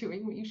and you're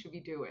doing what you should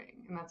be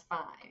doing, and that's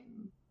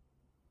fine.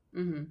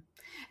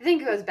 I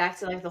think it goes back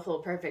to like the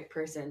whole perfect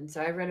person. So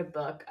I read a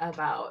book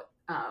about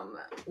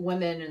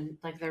women and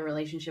like their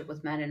relationship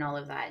with men and all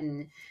of that,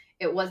 and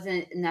it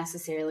wasn't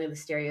necessarily the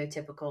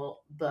stereotypical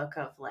book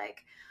of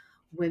like,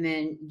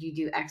 women, you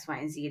do X, Y,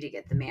 and Z to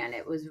get the man.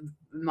 It was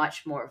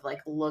much more of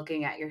like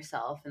looking at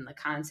yourself and the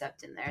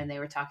concept in there. And they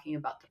were talking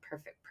about the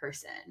perfect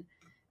person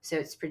So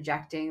it's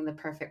projecting the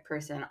perfect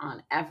person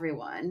on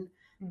everyone,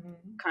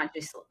 Mm-hmm.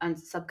 consciously and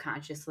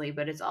subconsciously,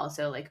 but it's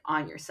also like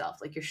on yourself.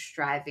 Like you're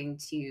striving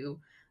to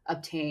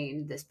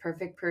obtain this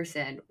perfect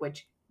person,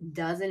 which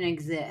doesn't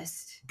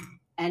exist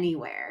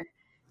anywhere.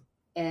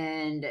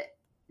 And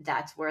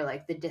that's where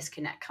like the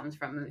disconnect comes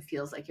from. And it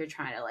feels like you're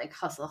trying to like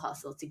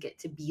hustle to get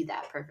to be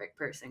that perfect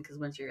person. Because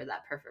once you're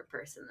that perfect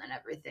person, then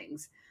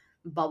everything's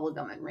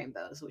bubblegum and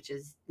rainbows, which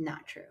is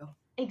not true.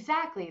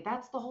 Exactly.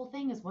 That's the whole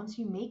thing is once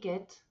you make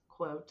it,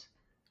 quote,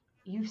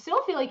 you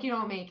still feel like you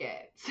don't make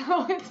it.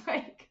 So it's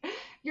like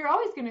you're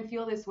always going to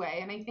feel this way.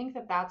 And I think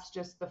that that's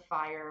just the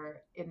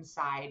fire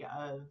inside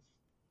of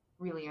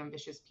really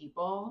ambitious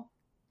people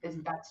is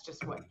that's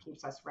just what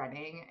keeps us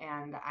running.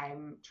 And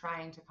I'm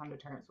trying to come to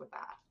terms with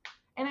that.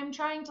 And I'm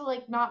trying to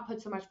like not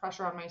put so much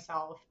pressure on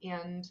myself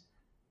and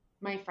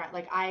my friend.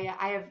 Like I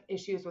have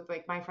issues with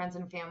like my friends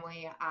and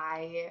family.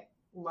 I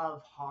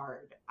love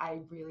hard. I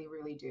really,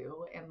 really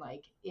do. And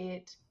like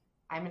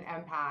I'm an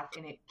empath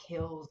and it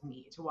kills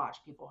me to watch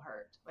people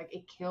hurt. Like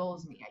it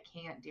kills me. I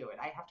can't do it.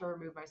 I have to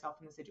remove myself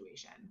from the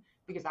situation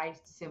because I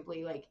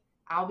simply like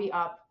I'll be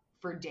up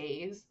for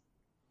days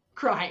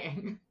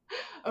crying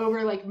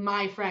over like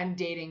my friend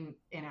dating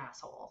an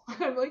asshole.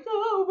 I'm like,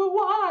 oh, but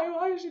why?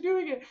 Why is she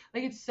doing it?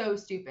 Like it's so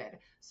stupid.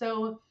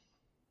 So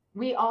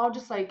we all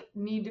just like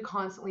need to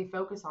constantly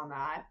focus on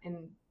that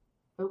and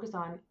focus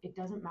on it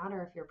doesn't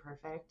matter if you're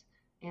perfect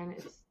and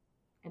it's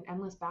an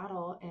endless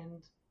battle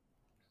and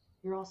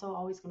you're also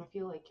always going to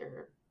feel like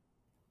you're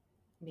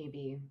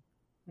maybe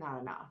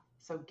not enough.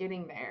 So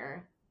getting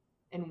there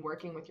and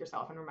working with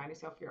yourself and reminding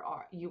yourself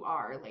you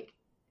are like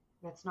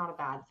that's not a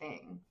bad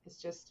thing. It's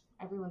just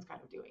everyone's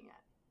kind of doing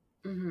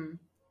it. Mm-hmm.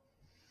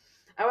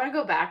 I want to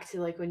go back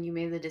to like when you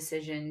made the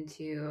decision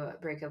to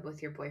break up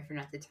with your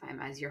boyfriend at the time,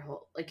 as your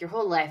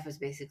whole life was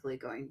basically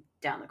going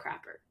down the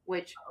crapper,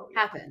 which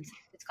happens.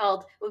 It's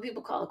called what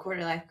people call a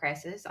quarter life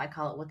crisis. I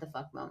call it what the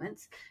fuck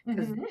moments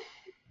because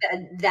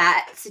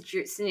that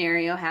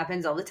scenario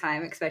happens all the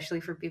time,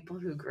 especially for people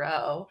who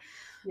grow.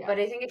 Yeah. But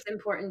I think it's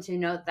important to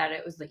note that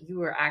it was like you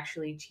were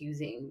actually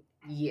choosing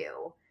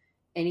you.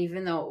 And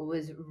even though it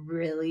was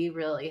really,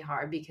 really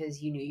hard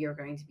because you knew you were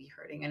going to be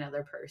hurting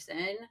another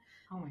person,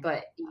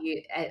 but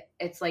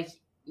it's like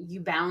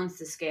you balance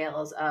the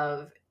scales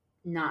of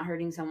not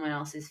hurting someone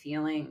else's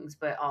feelings,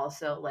 but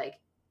also like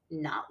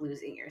not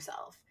losing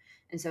yourself.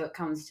 And so it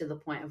comes to the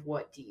point of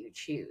what do you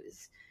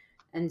choose?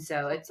 And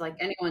so it's like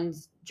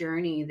anyone's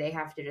journey, they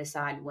have to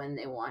decide when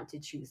they want to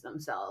choose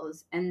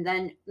themselves and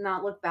then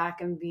not look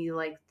back and be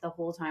like the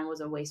whole time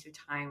was a waste of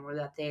time or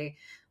that they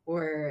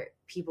were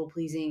people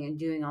pleasing and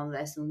doing all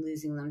this and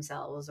losing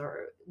themselves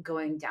or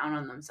going down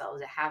on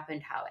themselves. It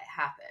happened how it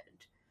happened.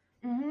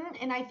 Mm-hmm.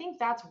 And I think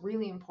that's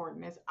really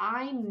important is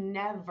I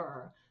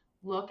never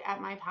look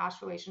at my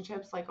past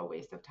relationships like a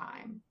waste of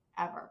time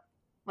ever.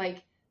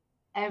 Like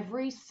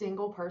every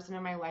single person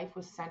in my life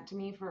was sent to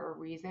me for a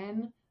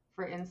reason.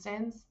 For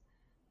instance,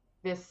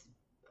 this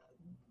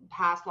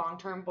past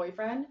long-term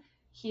boyfriend,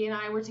 he and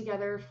I were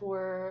together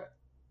for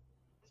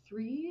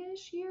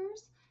 3-ish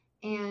years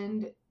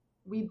and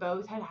we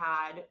both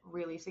had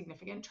really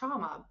significant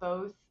trauma.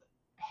 Both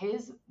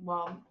his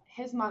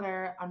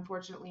mother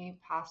unfortunately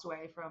passed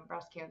away from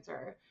breast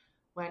cancer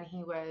when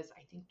he was,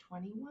 I think,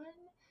 21.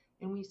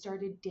 And we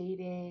started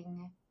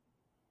dating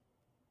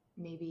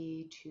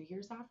maybe 2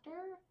 years after.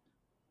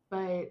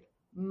 But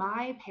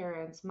my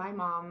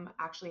mom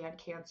actually had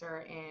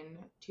cancer in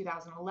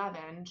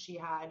 2011. She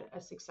had a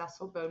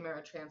successful bone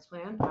marrow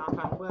transplant, knock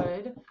on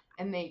wood,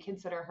 and they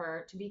consider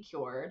her to be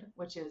cured,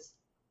 which is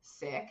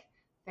sick.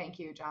 Thank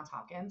you, Johns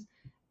Hopkins.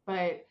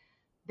 But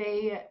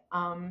they,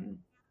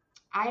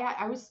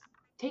 I was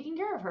taking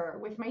care of her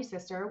with my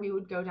sister. We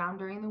would go down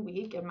during the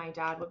week, and my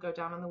dad would go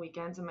down on the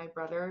weekends, and my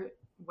brother,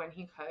 when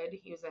he could,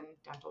 he was in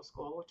dental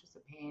school, which was a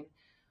pain.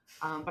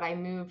 But I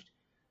moved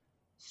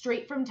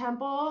straight from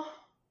Temple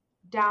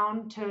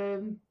down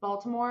to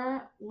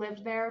Baltimore,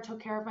 lived there, took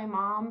care of my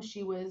mom.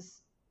 She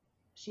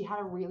had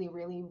a really,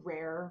 really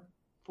rare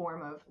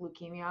form of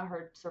leukemia.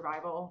 Her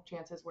survival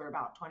chances were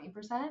about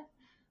 20%.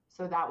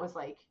 So that was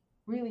like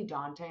really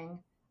daunting.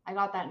 I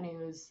got that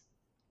news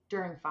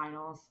during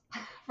finals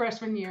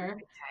freshman year.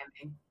 Perfect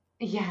timing.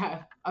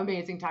 Yeah,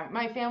 amazing time.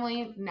 My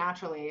family,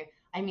 naturally,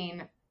 I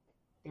mean,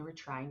 they were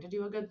trying to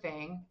do a good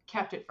thing,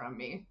 kept it from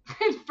me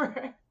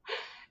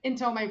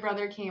until my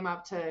brother came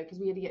up because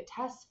we had to get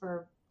tests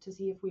to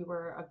see if we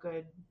were a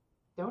good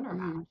donor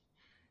match.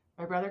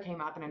 My brother came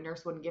up and a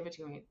nurse wouldn't give it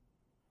to me,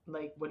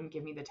 like wouldn't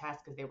give me the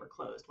test because they were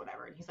closed,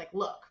 whatever. And he's like,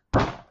 look,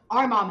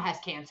 our mom has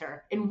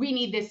cancer and we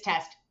need this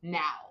test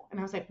now. And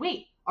I was like,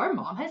 wait, our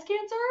mom has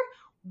cancer?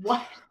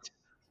 What?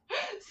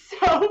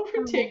 So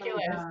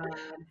ridiculous. Oh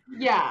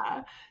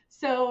yeah.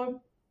 So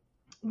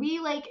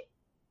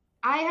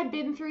I had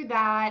been through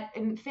that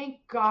and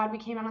thank God we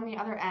came out on the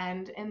other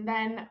end. And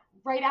then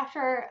right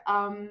after,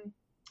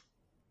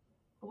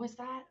 was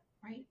that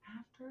right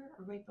after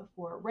or right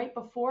before? Right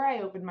before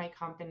I opened my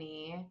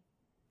company,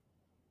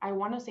 I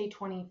want to say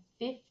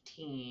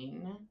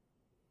 2015,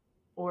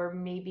 or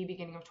maybe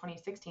beginning of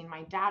 2016,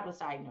 my dad was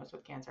diagnosed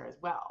with cancer as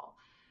well.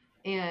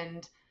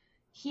 And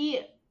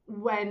he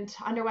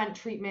underwent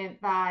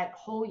treatment that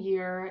whole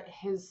year.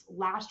 His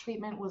last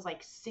treatment was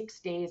like 6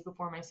 days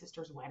before my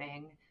sister's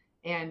wedding.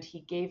 And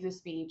he gave the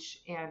speech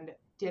and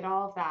did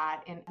all of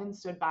that. And Evan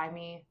stood by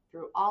me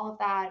through all of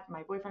that,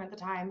 my boyfriend at the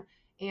time.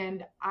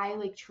 And I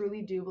like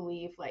truly do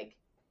believe like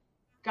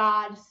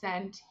God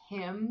sent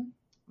him,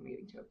 I'm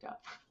getting choked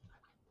up,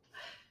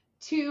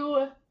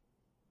 to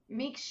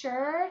make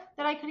sure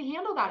that I could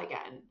handle that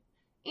again.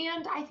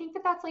 And I think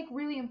that that's like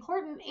really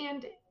important.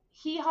 And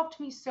he helped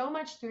me so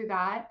much through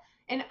that.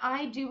 And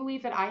I do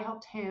believe that I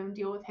helped him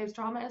deal with his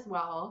trauma as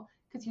well,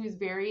 because he was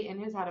very in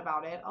his head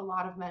about it. A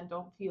lot of men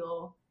don't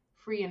feel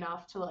free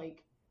enough to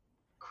like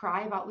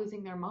cry about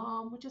losing their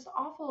mom, which is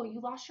awful.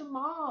 You lost your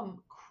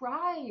mom.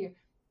 Cry.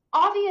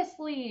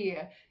 Obviously,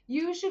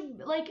 you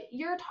should, like,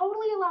 you're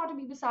totally allowed to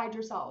be beside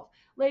yourself.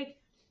 Like,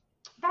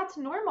 that's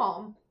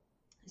normal.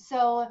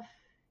 So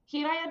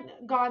he and I had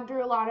gone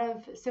through a lot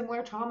of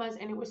similar traumas,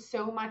 and it was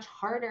so much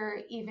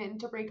harder even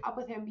to break up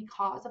with him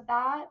because of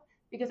that,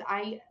 because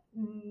I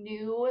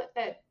knew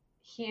that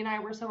he and I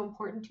were so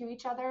important to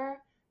each other,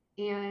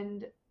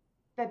 and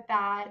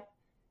that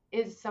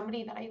is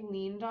somebody that I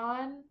leaned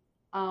on,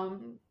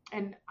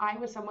 and I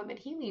was someone that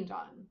he leaned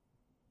on.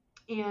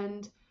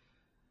 And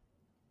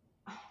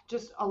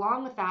just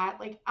along with that,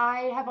 like,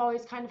 I have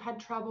always kind of had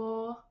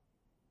trouble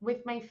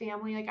with my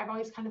family. Like, I've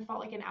always kind of felt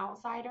like an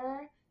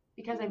outsider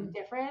because I'm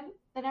different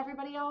than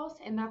everybody else,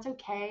 and that's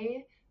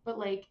okay. But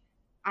like,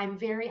 I'm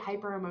very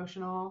hyper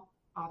emotional,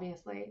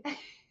 obviously.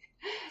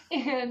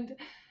 And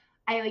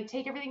I like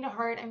take everything to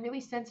heart. I'm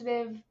really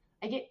sensitive.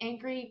 I get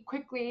angry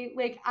quickly.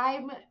 Like,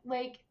 I'm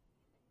like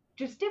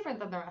just different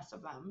than the rest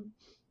of them.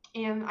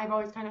 And I've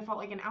always kind of felt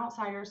like an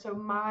outsider. So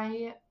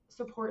my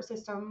support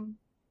system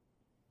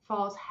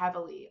falls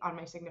heavily on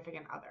my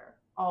significant other.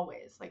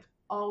 Always. Like,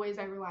 always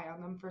I rely on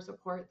them for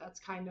support.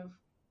 That's kind of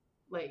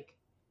like,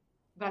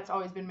 that's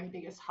always been my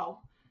biggest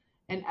help.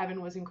 And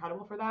Evan was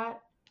incredible for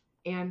that.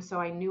 And so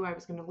I knew I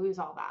was going to lose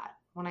all that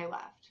when I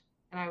left.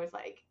 And I was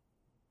like,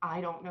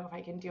 I don't know if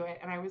I can do it.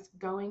 And I was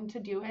going to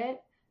do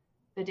it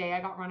the day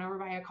I got run over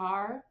by a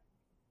car.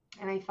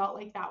 And I felt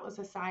like that was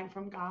a sign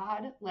from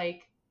God.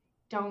 Like,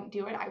 don't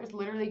do it. I was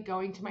literally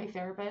going to my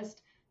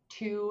therapist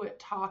to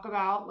talk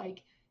about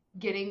like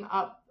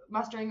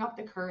mustering up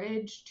the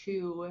courage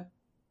to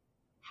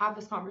have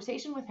this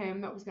conversation with him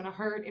that was going to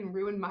hurt and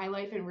ruin my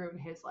life and ruin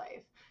his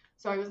life.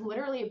 So I was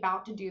literally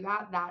about to do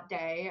that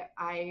day.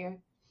 I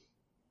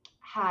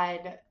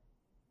had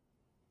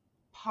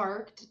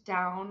parked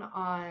down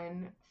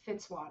on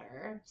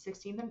Fitzwater,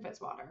 16th and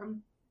Fitzwater.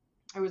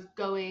 I was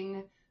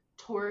going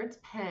towards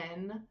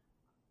Penn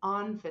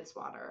on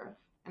Fitzwater,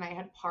 and I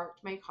had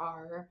parked my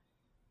car.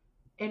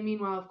 And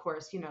meanwhile, of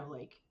course, you know,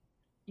 like,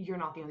 you're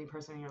not the only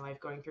person in your life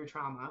going through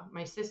trauma.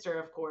 My sister,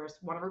 of course,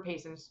 one of her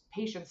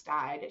patients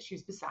died. She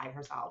was beside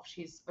herself.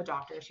 She's a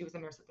doctor. She was a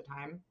nurse at the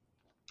time.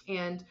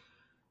 And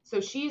so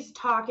she's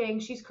talking,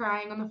 she's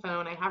crying on the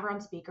phone. I have her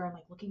on speaker. I'm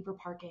like looking for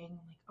parking.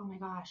 I'm like, oh my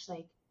gosh,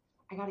 like,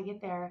 I got to get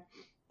there.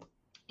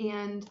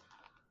 And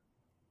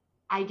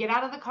I get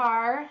out of the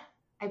car.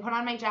 I put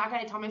on my jacket.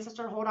 I tell my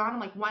sister to hold on. I'm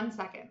like, 1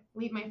 second,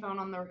 leave my phone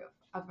on the roof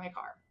of my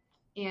car.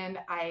 And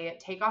I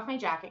take off my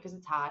jacket because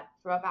it's hot,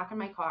 throw it back in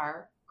my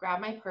car, grab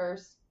my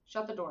purse,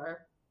 shut the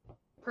door,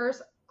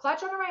 purse,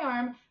 clutch under my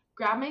arm,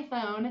 grab my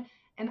phone,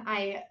 and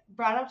I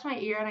brought it up to my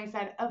ear and I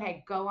said,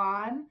 okay, go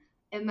on.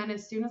 And then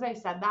as soon as I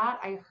said that,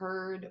 I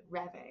heard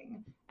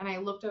revving. And I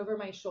looked over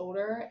my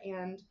shoulder,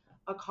 and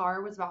a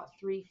car was about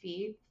 3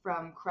 feet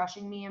from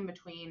crushing me in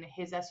between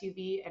his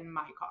SUV and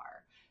my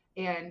car.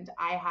 And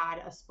I had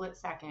a split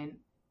second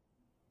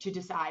to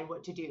decide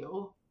what to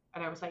do.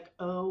 And I was like,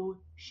 oh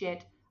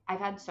shit. I've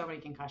had so many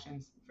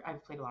concussions.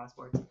 I've played a lot of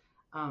sports,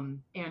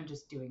 and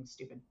just doing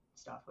stupid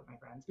stuff with my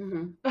friends.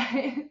 Mm-hmm.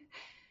 But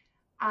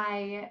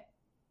I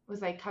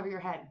was like, cover your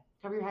head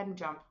and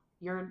jump.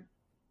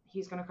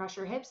 He's going to crush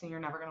your hips and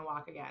you're never going to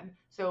walk again.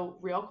 So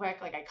real quick,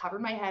 like, I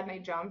covered my head and I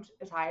jumped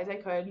as high as I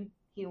could.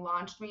 He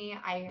launched me.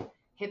 I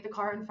hit the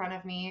car in front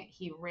of me.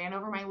 He ran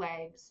over my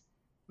legs.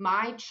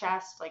 My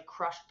chest like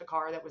crushed the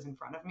car that was in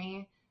front of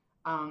me.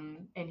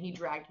 And he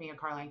dragged me a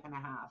car length and a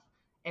half.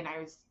 And I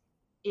was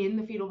in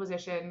the fetal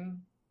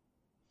position,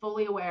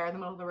 fully aware in the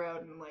middle of the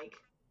road, and like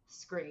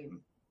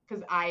scream.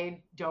 Because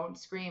I don't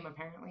scream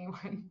apparently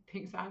when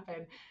things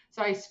happen.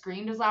 So I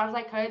screamed as loud as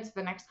I could so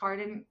the next car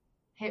didn't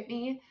hit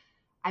me.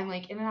 I'm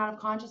like in and out of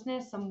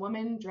consciousness. Some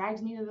woman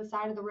drags me to the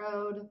side of the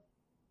road.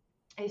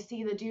 I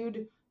see the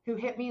dude who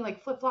hit me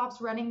like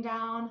flip-flops running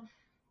down.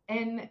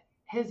 And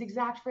his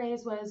exact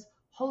phrase was,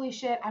 holy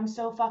shit, I'm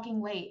so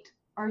fucking late.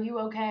 Are you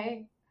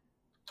okay?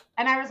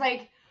 And I was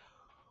like,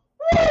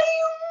 what do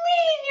you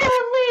mean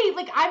you're late?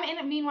 Like, I'm in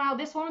it. Meanwhile,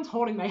 this woman's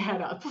holding my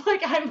head up.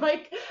 Like, I'm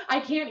like, I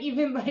can't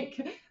even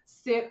like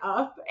sit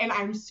up, and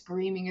I'm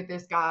screaming at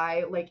this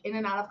guy, like in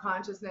and out of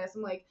consciousness.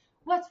 I'm like,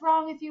 what's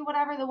wrong with you?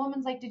 Whatever. The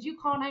woman's like, did you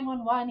call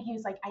 911?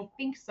 He's like, I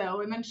think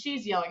so. And then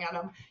she's yelling at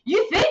him,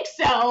 you think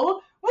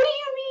so? What do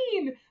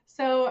you mean?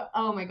 So,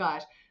 oh my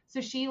gosh. So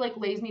she like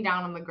lays me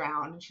down on the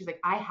ground and she's like,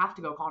 I have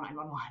to go call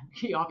 911.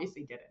 He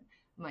obviously didn't.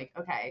 I'm like,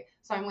 okay.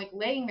 So I'm like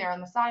laying there on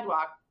the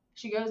sidewalk.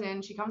 She goes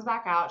in, she comes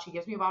back out, she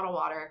gives me a bottle of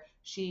water.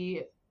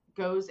 She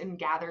goes and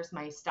gathers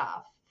my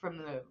stuff from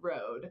the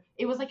road.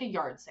 It was like a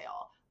yard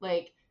sale.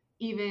 Like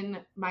even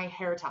my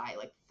hair tie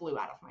like flew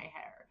out of my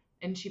hair.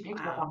 And she picked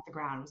it up off the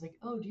ground and was like,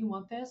 oh, do you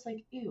want this?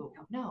 Like, ew,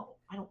 no,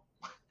 I don't.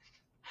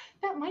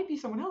 That might be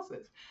someone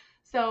else's.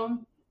 So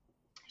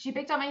she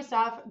picked up my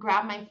stuff,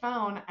 grabbed my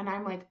phone, and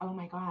I'm like, oh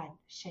my God,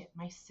 shit,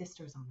 my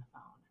sister's on the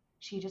phone.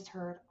 She just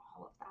heard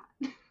all of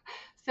that.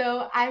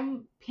 So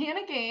I'm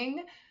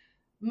panicking.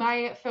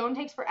 My phone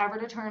takes forever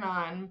to turn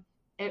on.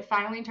 It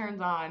finally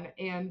turns on.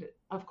 And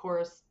of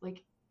course,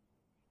 like,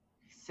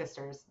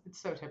 sisters, it's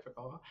so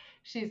typical.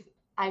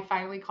 I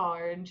finally call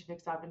her and she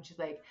picks up and she's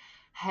like,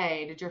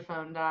 hey, did your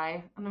phone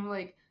die? And I'm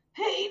like,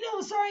 hey,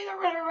 no, sorry, I got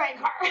rid of my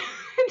car.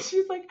 And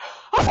she's like,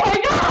 oh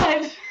my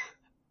God.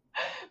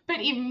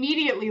 But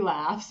immediately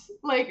laughs,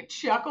 like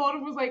chuckled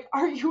and was like,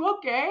 are you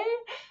okay?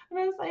 And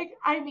I was like,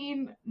 I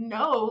mean,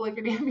 no, like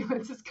an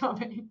ambulance is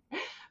coming,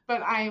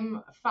 but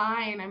I'm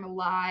fine. I'm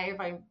alive.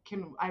 I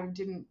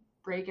didn't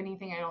break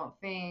anything, I don't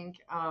think.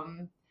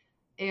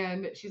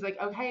 And she's like,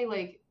 okay,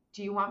 like,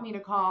 do you want me to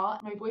call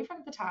my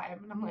boyfriend at the time?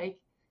 And I'm like,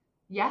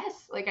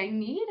 yes, like I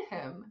need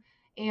him.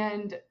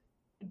 And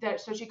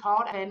so she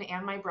called Evan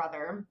and my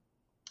brother,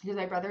 because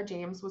my brother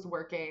James was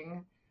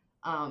working.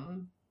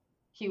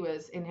 He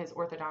was in his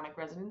orthodontic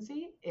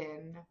residency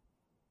in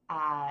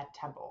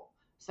Temple.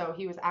 So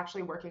he was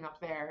actually working up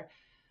there.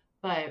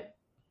 But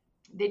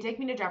they take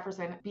me to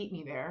Jefferson, beat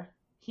me there.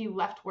 He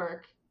left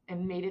work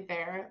and made it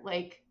there.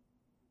 Like,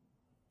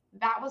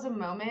 that was a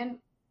moment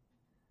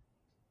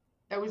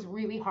that was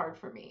really hard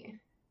for me.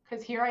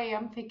 Because here I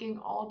am thinking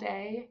all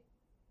day,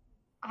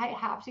 I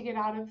have to get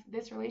out of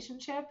this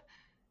relationship.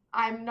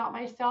 I'm not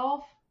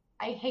myself.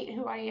 I hate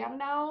who I am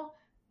now.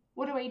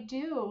 What do I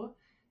do?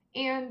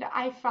 And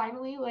I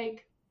finally,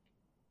 like,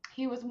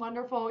 he was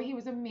wonderful. He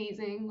was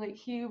amazing. Like,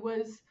 he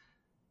was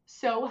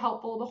so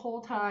helpful the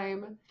whole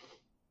time.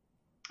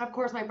 Of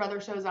course, my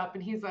brother shows up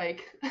and he's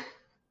like,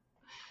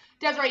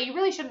 Desiree, you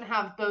really shouldn't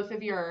have both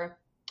of your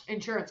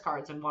insurance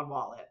cards in one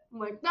wallet. I'm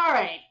like, all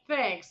right,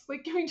 thanks.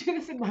 Like, can we do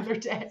this another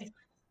day?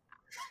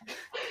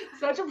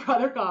 Such a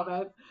brother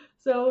comment.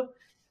 So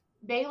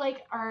they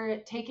like are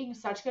taking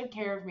such good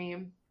care of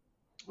me,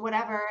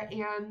 whatever.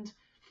 And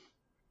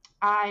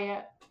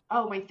my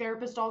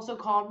therapist also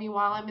called me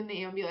while I'm in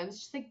the ambulance.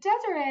 She's like,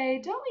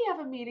 Desiree, don't we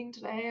have a meeting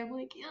today? I'm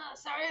like, yeah,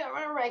 sorry, I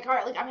ran my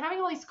car. Like, I'm having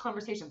all these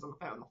conversations on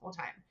the phone the whole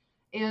time.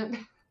 And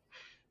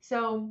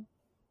so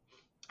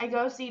I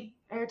go to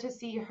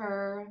see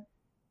her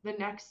the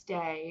next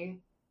day,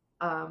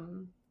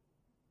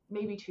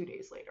 maybe 2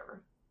 days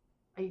later.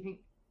 I think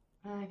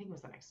it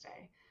was the next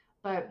day.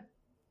 But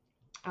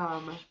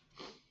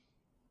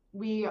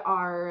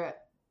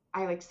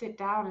I like sit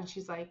down and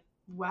she's like,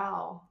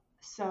 well,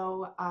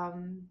 so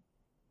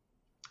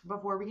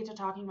before we get to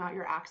talking about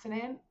your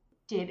accident,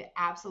 did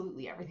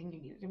absolutely everything you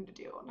needed him to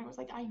do. And I was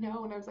like, I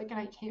know. And I was like, and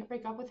I can't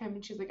break up with him.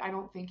 And she's like, I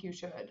don't think you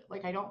should.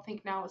 Like, I don't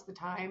think now is the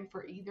time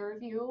for either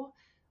of you.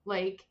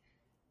 Like,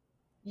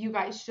 you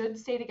guys should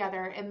stay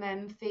together. And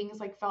then things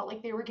like felt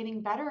like they were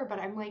getting better, but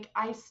I'm like,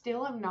 I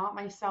still am not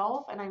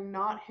myself and I'm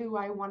not who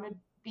I want to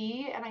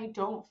be. And I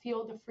don't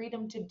feel the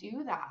freedom to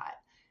do that.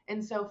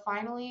 And so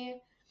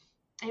finally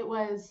it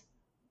was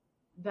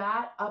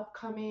that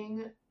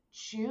upcoming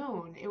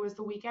June. It was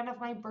the weekend of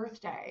my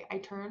birthday. I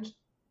turned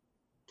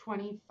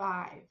 25,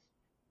 I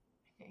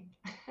think.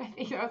 I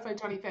think that was my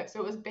 25th. So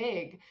it was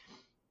big.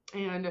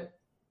 And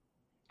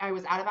I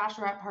was at a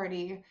bachelorette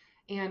party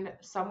and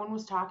someone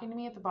was talking to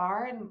me at the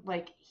bar and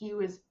like he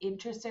was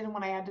interested in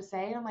what I had to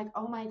say. And I'm like,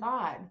 oh my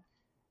God.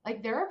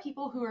 Like, there are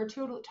people who are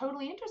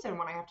totally interested in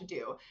what I have to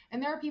do.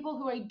 And there are people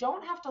who I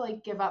don't have to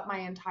like give up my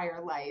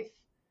entire life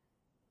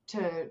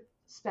to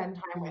spend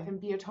time with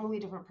and be a totally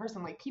different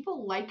person. Like,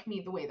 people like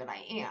me the way that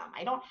I am.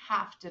 I don't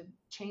have to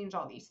change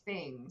all these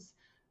things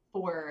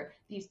for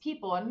these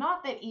people. And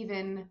not that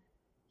even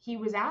he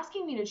was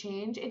asking me to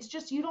change. It's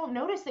just you don't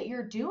notice that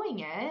you're doing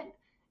it.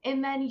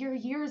 And then you're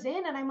years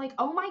in and I'm like,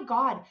 oh my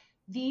God,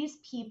 these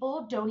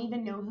people don't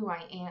even know who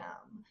I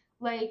am.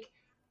 Like,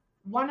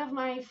 one of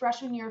my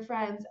freshman year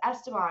friends,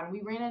 Esteban,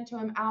 we ran into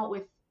him out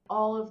with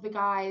all of the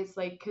guys,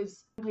 like,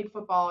 because I played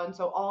football. And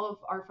so all of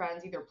our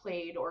friends either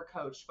played or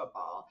coached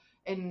football.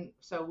 And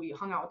so we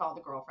hung out with all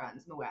the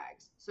girlfriends and the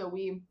wags. So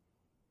we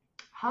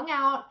hung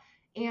out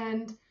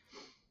and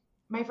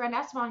my friend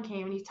Esteban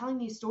came and he's telling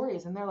these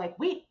stories and they're like,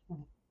 wait,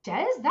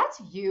 Des,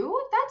 that's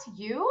you? That's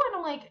you? And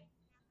I'm like,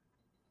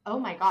 oh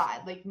my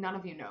God, like, none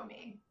of you know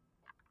me.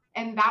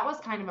 And that was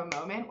kind of a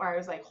moment where I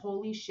was like,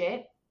 holy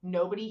shit,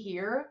 nobody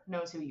here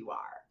knows who you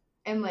are.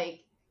 And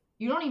like,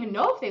 you don't even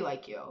know if they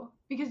like you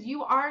because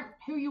you aren't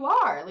who you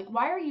are. Like,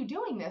 why are you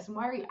doing this? And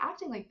why are you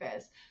acting like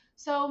this?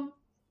 So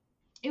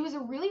it was a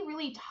really,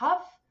 really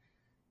tough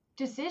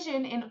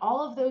decision, and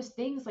all of those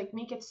things like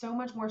make it so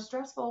much more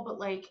stressful, but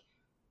like,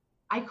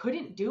 I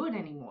couldn't do it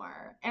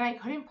anymore and I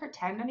couldn't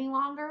pretend any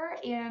longer.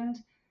 And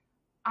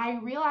I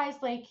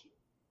realized like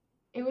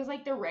it was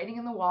like the writing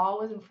on the wall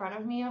was in front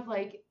of me of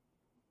like,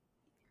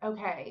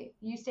 okay,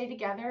 you stay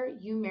together,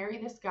 you marry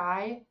this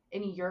guy,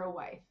 and you're a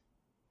wife.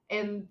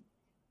 And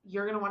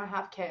you're going to want to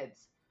have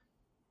kids.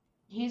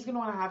 He's going to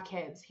want to have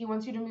kids. He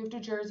wants you to move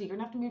to Jersey. You're going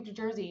to have to move to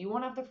Jersey. You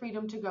won't have the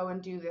freedom to go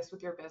and do this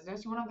with your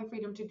business. You won't have the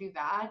freedom to do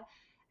that.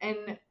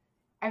 And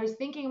I was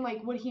thinking,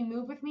 like, would he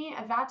move with me?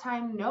 At that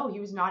time, no, he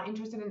was not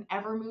interested in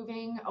ever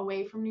moving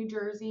away from New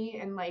Jersey.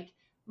 And, like,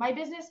 my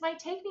business might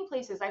take me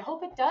places. I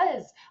hope it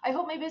does. I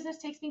hope my business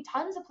takes me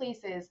tons of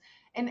places.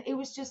 And it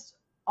was just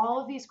all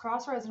of these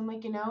crossroads. And I'm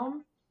like,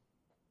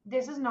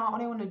 this is not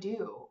what I want to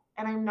do.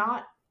 And I'm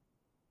not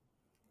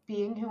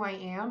being who I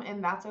am,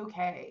 and that's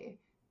okay.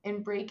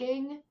 And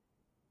breaking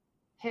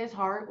his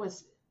heart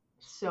was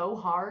so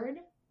hard,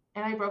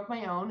 and I broke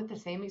my own at the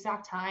same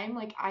exact time.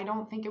 Like, I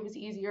don't think it was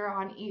easier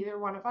on either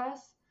one of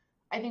us.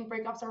 I think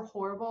breakups are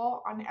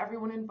horrible on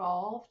everyone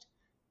involved,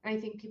 and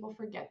I think people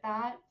forget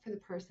that for the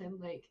person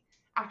like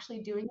actually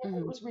doing it.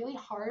 It was really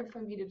hard for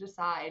me to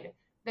decide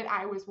that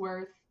I was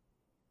worth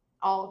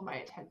all of my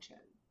attention.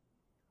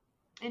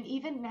 And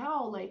even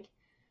now, like,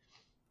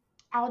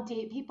 I'll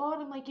date people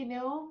and I'm like,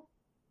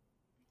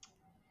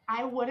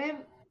 I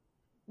wouldn't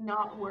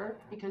not work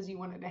because you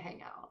wanted to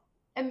hang out.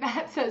 And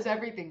that says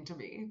everything to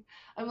me.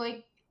 I'm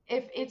like,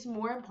 if it's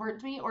more important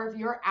to me, or if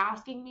you're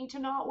asking me to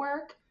not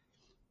work,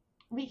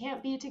 we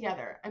can't be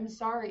together. I'm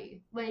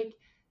sorry. Like,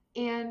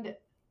 and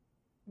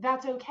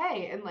that's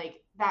okay. And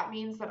like, that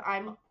means that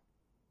I'm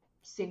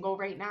single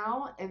right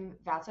now, and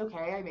that's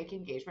okay. I make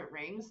engagement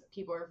rings.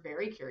 People are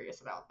very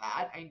curious about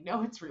that. I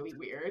know it's really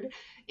weird,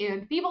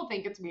 and people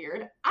think it's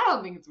weird. I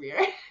don't think it's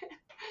weird.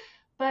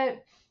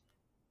 But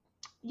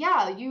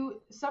yeah,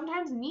 you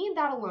sometimes need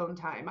that alone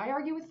time. I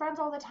argue with friends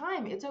all the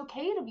time. It's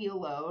okay to be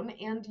alone,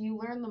 and you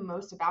learn the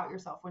most about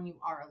yourself when you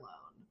are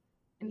alone.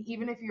 And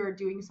even if you're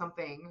doing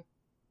something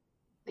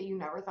that you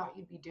never thought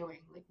you'd be doing,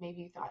 like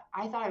maybe you thought,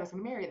 I thought I was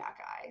going to marry that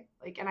guy.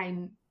 Like,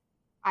 and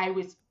I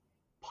was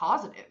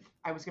positive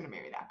I was going to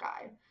marry that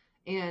guy.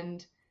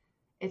 And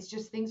it's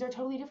just things are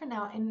totally different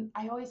now. And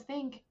I always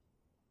think,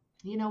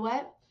 you know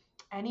what?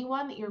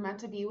 Anyone that you're meant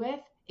to be with,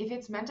 if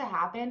it's meant to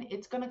happen,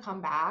 it's going to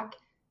come back.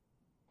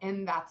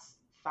 And that's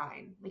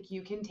fine. Like,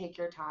 you can take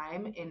your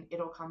time and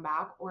it'll come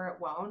back, or it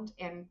won't,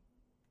 and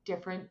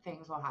different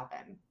things will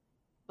happen.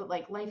 But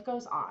like, life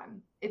goes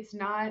on. It's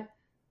not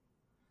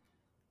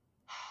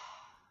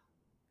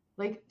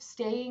like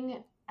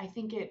staying, I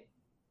think at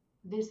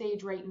this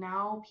age right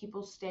now,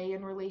 people stay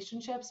in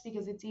relationships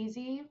because it's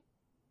easy.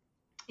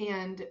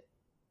 And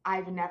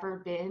I've never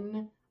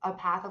been a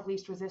path of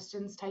least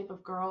resistance type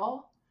of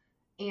girl.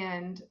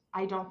 And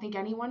I don't think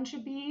anyone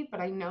should be, but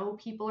I know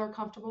people are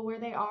comfortable where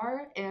they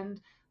are,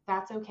 and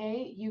that's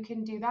okay. You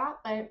can do that,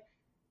 but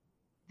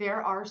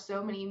there are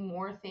so many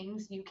more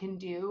things you can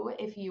do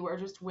if you are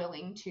just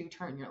willing to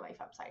turn your life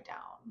upside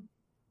down.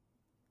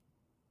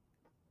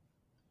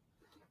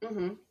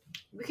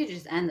 We could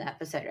just end the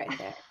episode right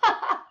there.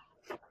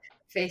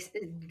 Face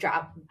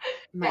drop,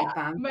 mic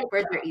bomb.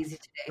 Words are easy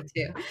today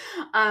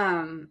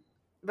too.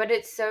 But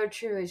it's so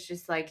true. It's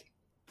just like,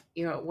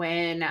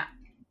 when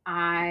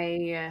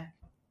I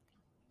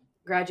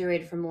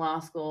graduated from law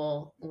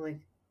school, like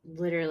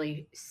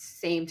literally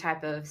same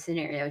type of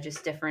scenario,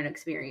 just different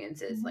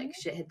experiences. Like,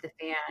 shit hit the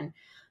fan.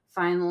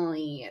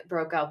 Finally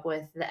broke up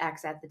with the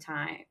ex at the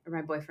time, or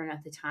my boyfriend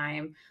at the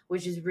time,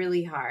 which is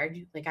really hard.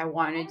 Like, I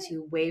wanted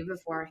to way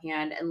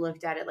beforehand and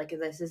looked at it like,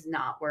 this is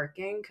not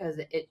working, because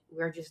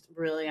we're just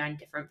really on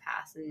different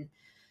paths, and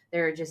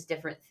there are just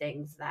different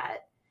things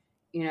that,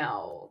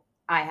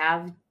 I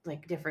have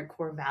like different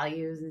core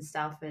values and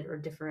stuff, or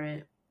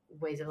different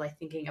ways of like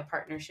thinking a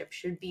partnership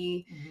should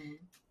be,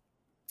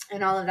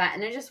 and all of that,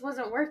 and it just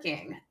wasn't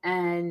working.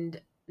 And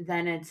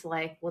then it's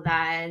like, well,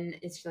 then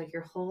it's like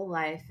your whole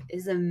life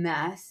is a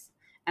mess.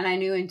 And I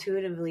knew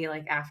intuitively,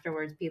 like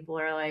afterwards, people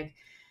are like,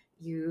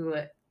 you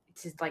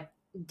just like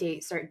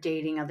start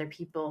dating other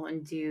people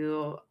and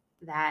do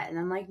that. And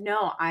I'm like,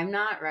 no, I'm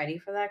not ready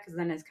for that, because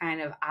then it's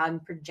kind of, I'm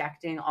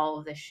projecting all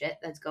of the shit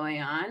that's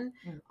going on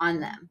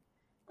them.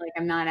 Like,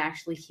 I'm not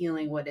actually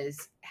healing what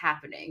is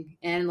happening.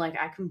 And like,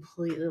 I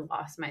completely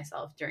lost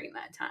myself during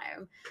that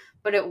time.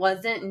 But it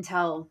wasn't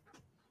until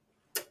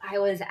I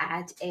was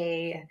at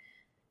a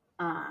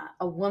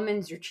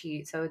woman's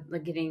retreat, so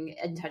like getting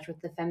in touch with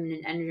the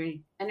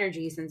feminine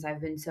energy, since I've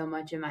been so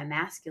much in my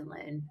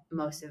masculine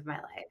most of my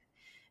life.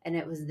 And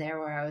it was there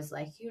where I was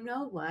like, you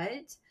know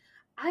what?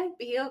 I'd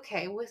be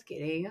okay with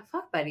getting a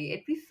fuck buddy.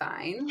 It'd be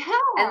fine.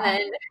 Yeah.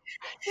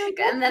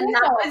 And then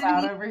that was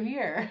out over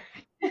here.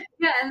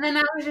 Yeah, and then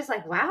I was just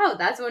like, wow,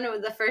 that's when it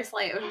was the first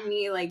light of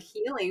me like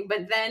healing.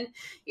 But then,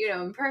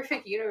 in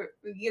perfect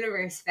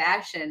universe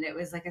fashion, it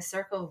was like a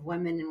circle of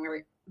women, and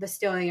we're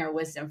bestowing our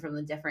wisdom from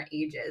the different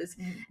ages.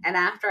 And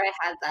after I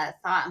had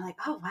that thought, I'm like,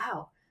 oh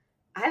wow,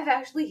 I've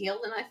actually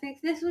healed, and I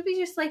think this would be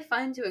just like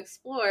fun to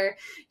explore.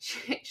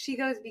 She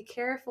goes, be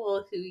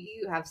careful who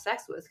you have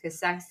sex with, because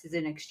sex is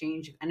an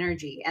exchange of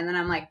energy. And then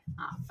I'm like,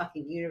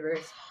 fucking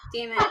universe,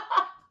 damn it.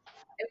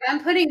 if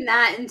I'm putting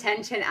that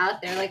intention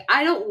out there, like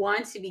I don't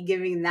want to be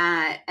giving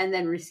that and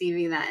then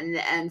receiving that in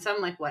the end. So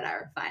I'm like,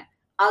 whatever, fine.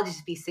 I'll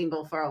just be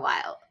single for a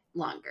while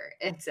longer.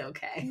 It's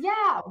okay.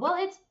 Yeah, well,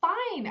 it's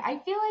fine.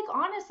 I feel like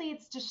honestly,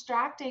 it's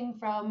distracting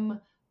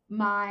from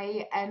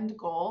my end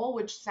goal,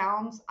 which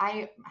sounds,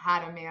 I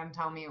had a man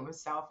tell me it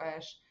was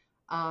selfish.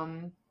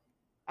 A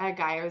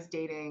guy I was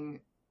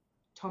dating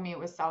told me it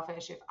was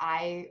selfish if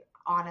I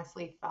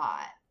honestly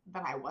thought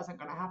that I wasn't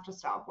going to have to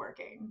stop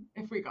working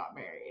if we got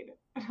married.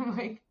 And I'm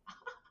like,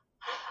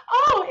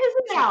 oh, is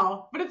it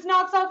now? But it's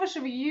not selfish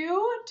of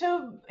you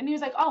to, and he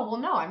was like, oh, well,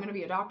 no, I'm going to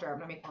be a doctor. I'm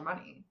going to make more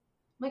money.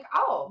 I'm like,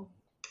 oh,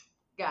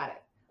 got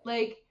it.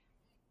 Like,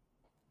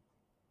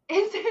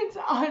 it's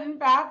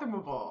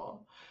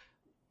unfathomable.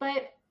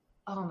 But,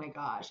 oh my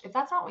gosh, if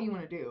that's not what you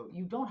want to do,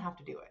 you don't have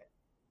to do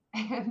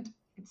it. And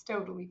it's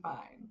totally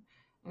fine.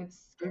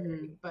 It's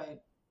scary,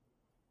 but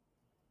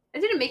it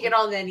didn't make it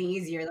all any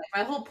easier. Like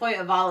my whole point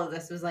of all of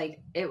this was like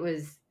it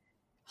was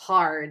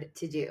hard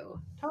to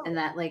do, totally. And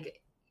that like,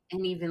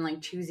 and even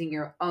like choosing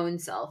your own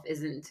self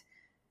isn't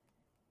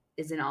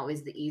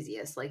always the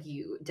easiest. Like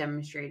you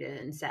demonstrated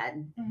and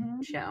said,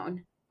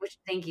 shown. Which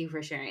thank you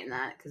for sharing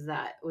that because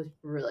that was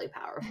really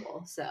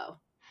powerful. So,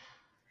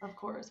 of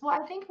course. Well,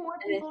 I think more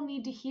people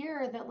need to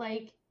hear that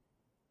like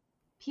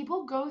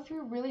people go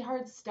through really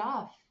hard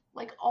stuff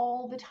like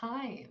all the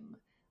time.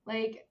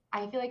 Like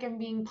I feel like I'm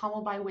being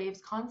pummeled by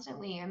waves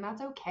constantly, and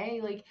that's okay.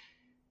 Like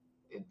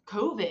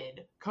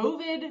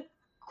COVID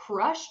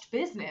crushed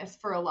business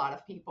for a lot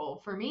of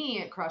people. For me,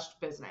 it crushed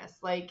business.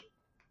 Like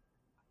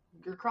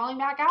you're crawling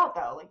back out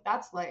though. Like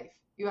that's life.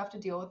 You have to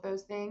deal with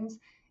those things,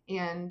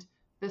 and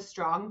the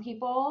strong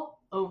people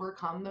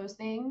overcome those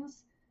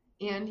things,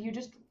 and you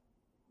just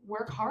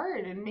work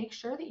hard and make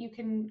sure that you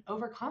can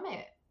overcome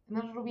it, and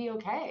then it'll be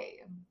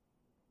okay.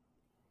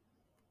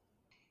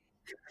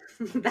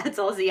 That's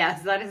also,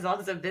 yes, that is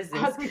also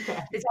business.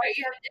 It's why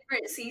you have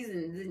different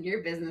seasons in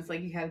your business,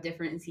 like you have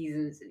different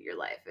seasons in your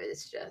life.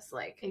 It's just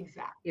like,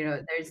 exactly, you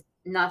know, there's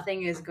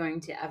nothing is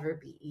going to ever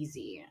be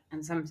easy.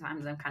 And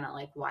sometimes I'm kind of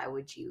like, why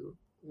would you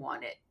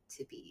want it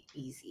to be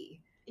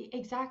easy?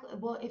 Exactly.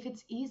 Well, if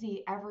it's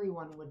easy,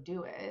 everyone would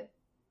do it.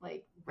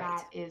 Like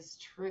that is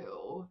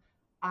true.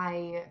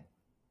 I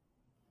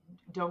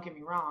don't get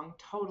me wrong,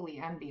 totally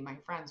envy my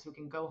friends who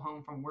can go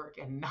home from work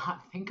and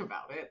not think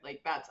about it.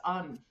 Like that's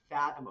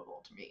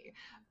unfathomable to me,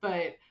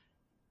 but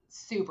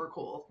super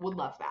cool. Would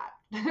love that.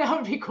 That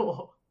would be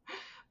cool.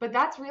 But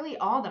that's really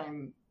all that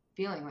I'm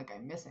feeling like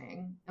I'm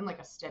missing, and like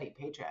a steady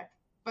paycheck.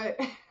 But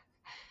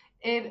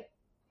it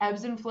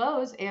ebbs and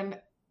flows,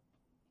 and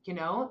you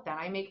know, then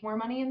I make more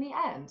money in the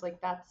end. Like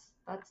that's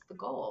the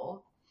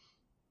goal.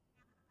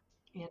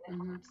 And it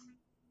helps.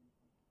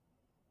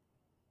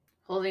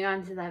 Holding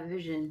on to that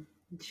vision,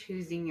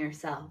 choosing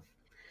yourself.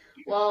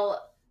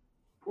 Well,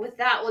 with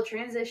that, we'll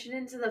transition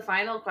into the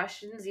final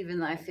questions, even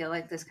though I feel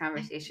like this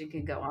conversation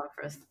can go on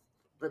for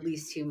at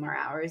least 2 more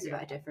hours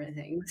about different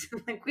things.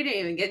 Like we didn't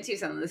even get to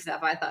some of the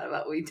stuff I thought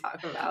about we'd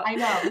talk about. I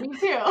know, me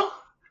too.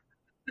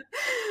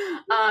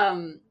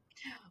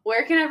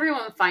 Where can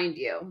everyone find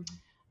you?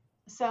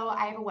 So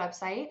I have a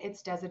website.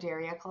 It's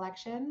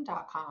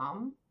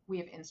desideriacollection.com. We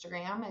have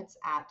Instagram. It's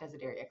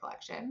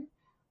 @desideriacollection.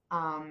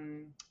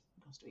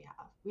 What else do we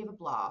have? We have a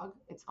blog.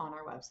 It's on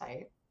our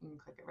website. You can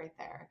click it right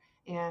there.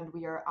 And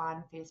we are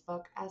on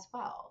Facebook as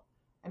well.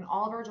 And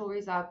all of our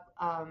jewelry's up.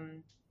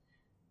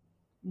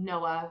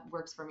 Noah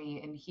works for me,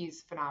 and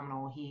he's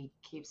phenomenal. He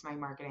keeps my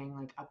marketing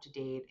like up to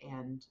date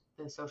and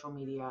the social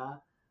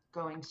media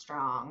going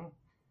strong.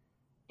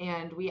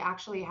 And we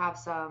actually have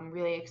some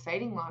really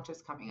exciting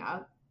launches coming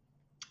up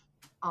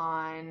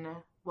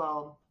on,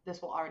 well,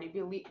 this will already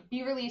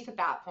be released at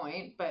that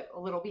point, but a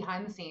little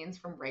behind the scenes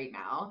from right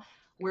now.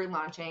 We're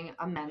launching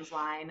a men's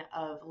line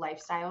of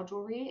lifestyle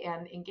jewelry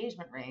and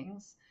engagement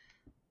rings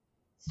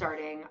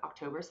starting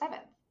October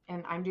 7th.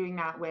 And I'm doing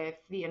that with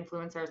the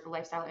influencers, the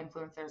lifestyle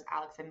influencers,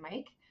 Alex and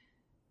Mike.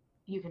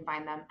 You can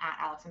find them at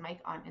Alex and Mike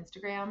on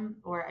Instagram,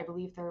 or I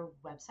believe their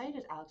website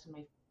is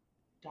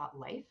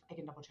alexandmike.life. I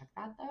can double check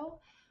that though.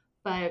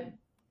 But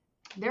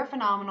they're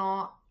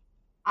phenomenal.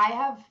 I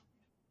have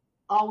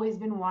always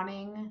been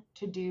wanting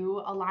to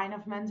do a line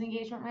of men's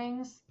engagement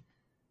rings,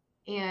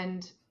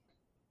 and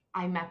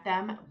I met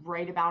them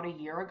right about a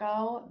year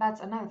ago.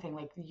 That's another thing.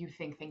 Like you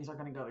think things are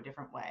going to go a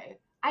different way.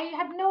 I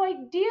had no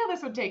idea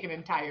this would take an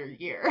entire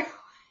year.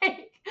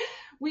 Like,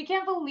 we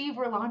can't believe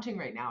we're launching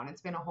right now, and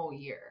it's been a whole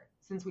year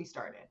since we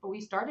started. But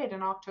we started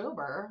in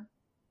October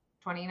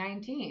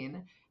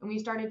 2019, and we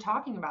started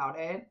talking about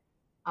it.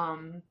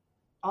 All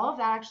of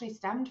that actually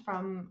stemmed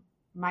from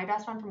my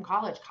best friend from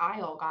college,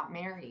 Kyle, got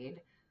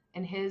married,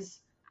 and his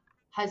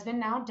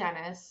husband now,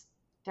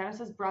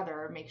 Dennis's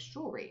brother makes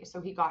jewelry. So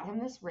he got him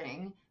this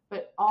ring,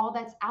 but all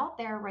that's out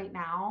there right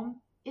now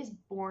is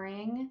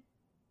boring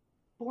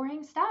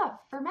stuff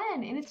for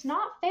men. And it's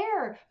not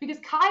fair because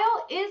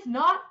Kyle is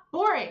not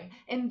boring.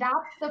 And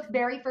that's the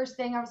very first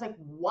thing I was like,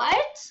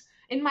 what?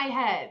 In my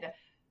head.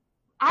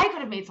 I could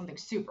have made something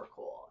super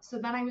cool. So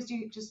then I was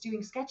just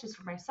doing sketches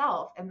for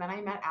myself. And then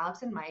I met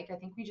Alex and Mike. I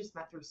think we just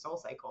met through Soul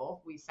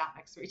Cycle. We sat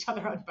next to each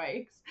other on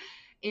bikes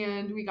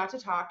and we got to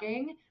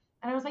talking.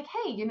 And I was like,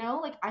 hey,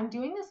 like I'm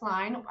doing this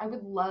line. I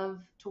would love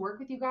to work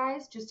with you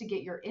guys just to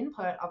get your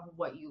input of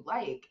what you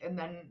like. And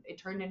then it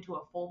turned into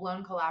a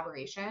full-blown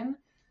collaboration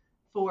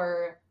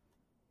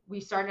we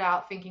started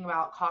out thinking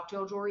about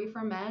cocktail jewelry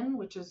for men,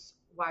 which is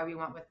why we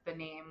went with the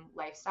name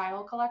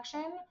Lifestyle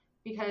Collection,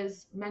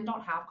 because men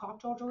don't have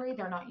cocktail jewelry.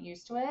 They're not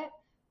used to it.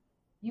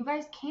 You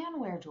guys can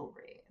wear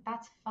jewelry.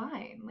 That's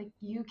fine. Like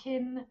you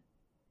can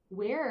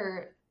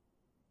wear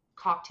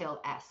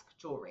cocktail-esque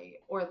jewelry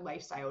or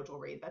lifestyle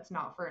jewelry that's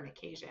not for an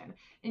occasion.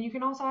 And you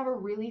can also have a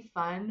really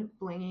fun,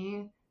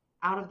 blingy,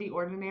 out of the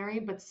ordinary,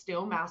 but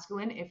still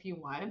masculine if you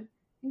want,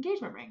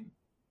 engagement ring.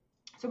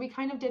 So we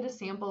kind of did a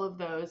sample of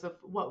those of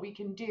what we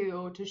can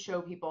do to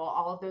show people.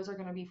 All of those are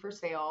going to be for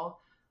sale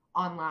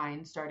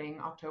online starting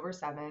October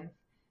 7th.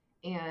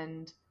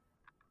 And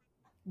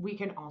we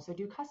can also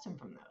do custom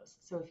from those.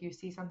 So if you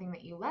see something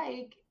that you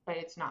like, but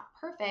it's not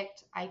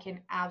perfect, I can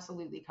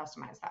absolutely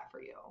customize that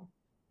for you.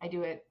 I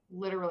do it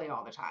literally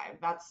all the time.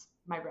 That's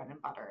my bread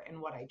and butter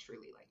and what I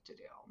truly like to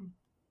do.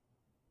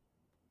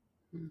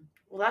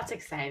 Well, that's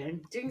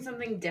exciting. Doing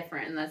something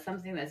different, and that's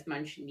something that's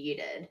much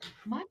needed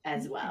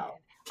as well.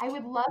 I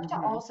would love to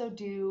also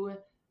do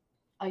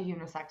a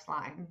unisex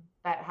line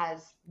that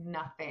has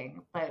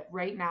nothing, but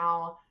right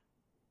now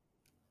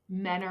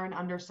men are an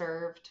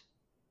underserved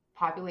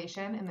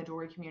population in the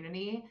jewelry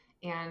community,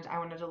 and I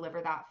want to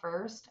deliver that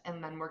first,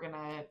 and then we're going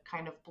to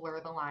kind of blur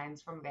the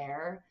lines from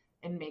there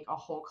and make a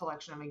whole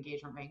collection of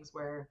engagement rings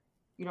where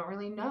you don't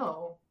really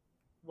know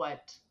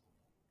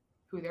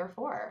who they're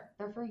for.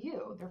 They're for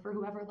you. They're for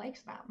whoever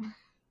likes them.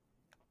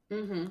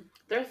 Mm-hmm.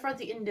 They're for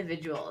the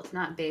individual. It's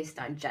not based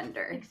on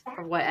gender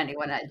or what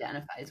anyone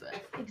identifies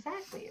with.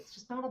 Exactly. It's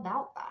just not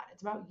about that.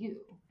 It's about you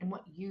and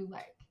what you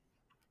like.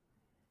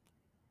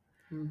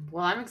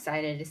 Well, I'm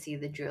excited to see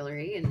the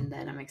jewelry, and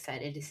then I'm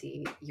excited to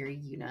see your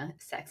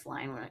unisex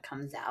line when it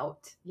comes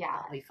out. Yeah.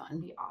 That'll be fun.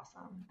 It'll be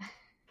awesome.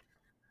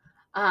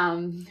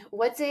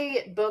 What's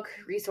a book,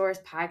 resource,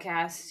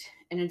 podcast,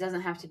 and it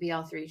doesn't have to be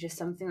all three, just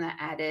something that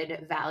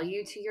added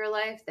value to your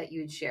life that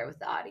you'd share with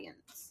the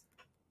audience?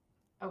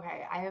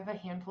 Okay, I have a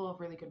handful of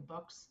really good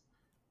books.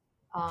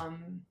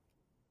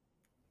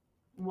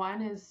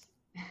 One is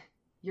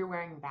You're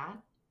Wearing That,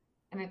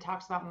 and it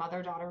talks about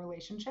mother-daughter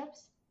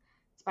relationships.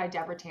 It's by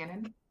Deborah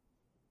Tannen.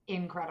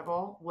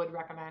 Incredible. Would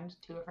recommend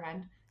to a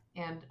friend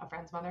and a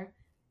friend's mother.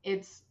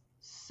 It's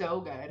so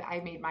good. I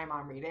made my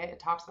mom read it. It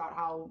talks about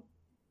how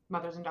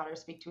mothers and daughters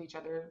speak to each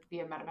other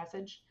via meta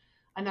message.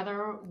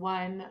 Another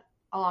one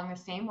along the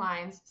same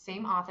lines,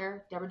 same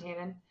author, Deborah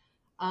Tannen.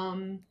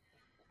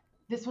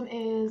 This one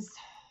is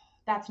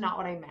That's Not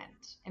What I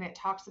Meant. And it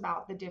talks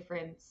about the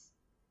difference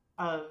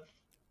of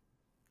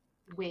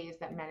ways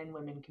that men and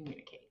women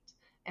communicate.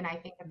 And I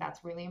think that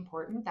that's really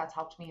important. That's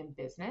helped me in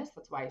business.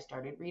 That's why I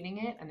started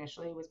reading it.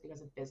 Initially, it was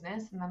because of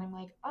business. And then I'm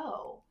like,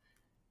 oh,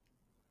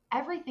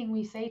 everything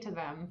we say to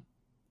them,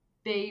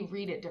 they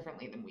read it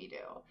differently than we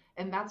do.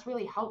 And that's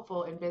really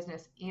helpful in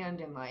business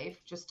and in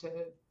life, just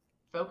to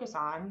focus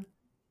on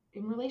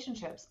in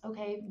relationships.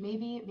 Okay,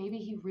 maybe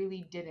he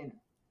really didn't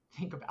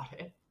think about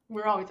it.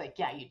 We're always like,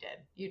 yeah, you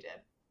did.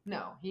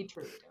 No, he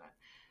truly didn't.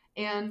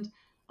 And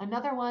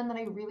another one that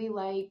I really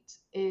liked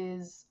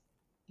is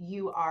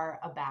You Are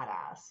a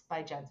Badass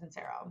by Jen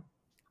Sincero.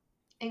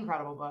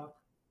 Incredible book.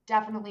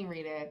 Definitely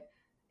read it.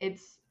 It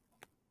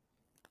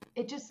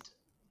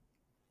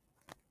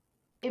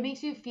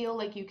makes you feel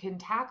like you can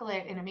tackle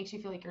it, and it makes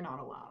you feel like you're not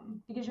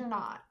alone, because you're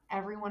not.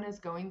 Everyone is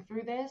going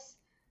through this,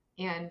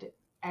 and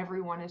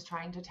everyone is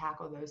trying to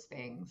tackle those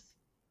things.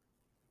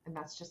 And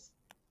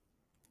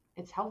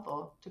it's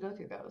helpful to go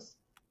through those.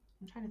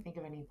 I'm trying to think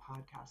of any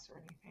podcasts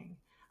or anything.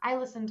 I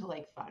listen to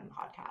fun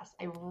podcasts.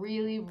 I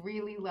really,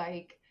 really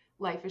like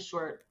Life is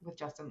Short with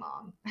Justin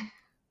Long.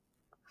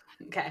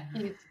 Okay.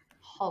 He's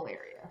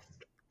hilarious.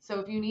 So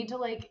if you need to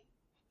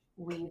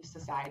leave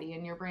society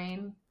in your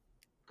brain,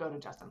 go to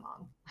Justin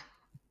Long.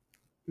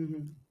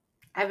 Mm-hmm.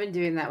 I've been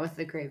doing that with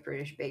the Great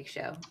British Bake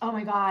Show. Oh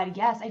my God,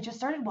 yes. I just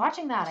started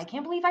watching that. I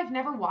can't believe I've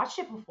never watched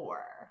it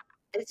before.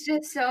 It's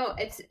just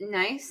it's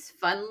nice,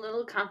 fun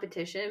little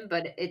competition,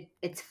 but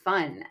it's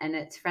fun and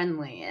it's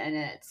friendly and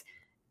it's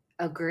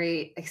a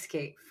great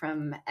escape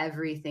from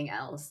everything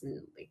else.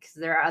 And because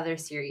there are other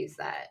TV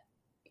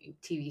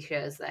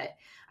shows that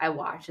I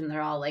watch and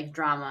they're all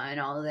drama and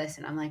all of this,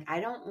 and I'm like, I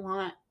don't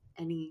want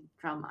any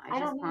drama. I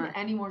don't want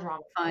any more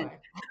drama. Fun.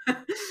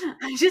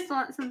 I just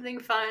want something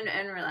fun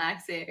and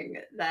relaxing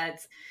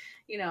that's,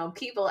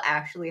 people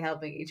actually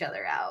helping each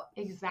other out.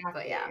 Exactly.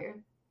 But yeah.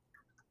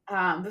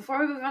 Before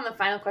we move on to the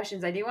final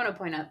questions, I do want to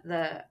point out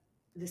the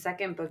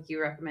second book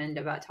you recommend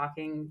about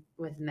talking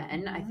with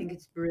men. Mm-hmm. I think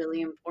it's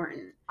really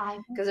important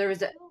because there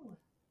was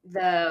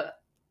the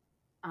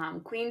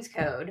Queen's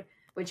Code,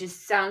 which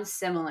sounds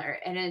similar,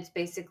 and it's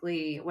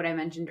basically what I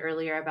mentioned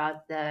earlier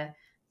about the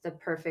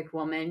perfect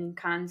woman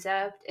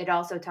concept. It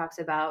also talks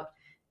about,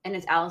 and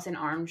it's Alison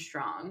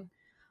Armstrong,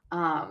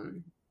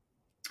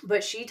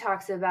 but she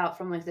talks about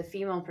from like the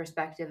female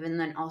perspective, and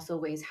then also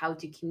ways how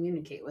to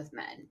communicate with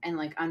men and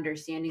like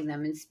understanding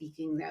them and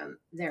speaking them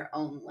their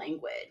own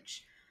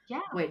language,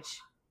 Yeah. which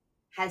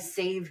has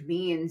saved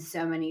me in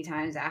so many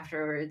times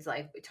afterwards,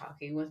 like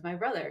talking with my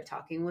brother,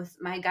 talking with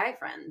my guy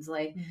friends.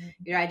 Like,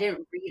 I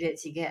didn't read it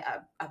to get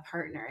a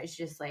partner. It's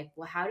just like,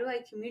 well, how do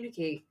I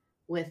communicate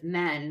with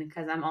men?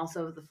 Because I'm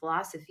also of the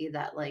philosophy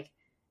that like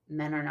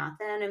men are not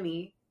the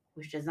enemy,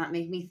 which does not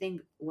make me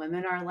think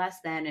women are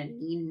less than and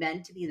need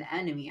men to be the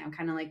enemy. I'm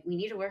kind of like, we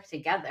need to work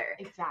together.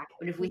 Exactly.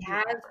 But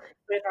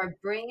if our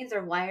brains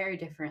are wired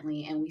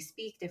differently and we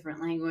speak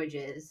different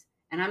languages,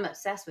 and I'm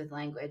obsessed with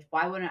language,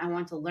 why wouldn't I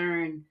want to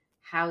learn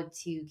how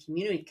to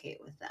communicate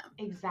with them?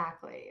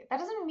 Exactly. That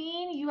doesn't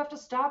mean you have to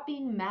stop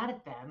being mad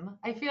at them.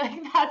 I feel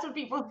like that's what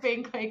people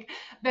think, like,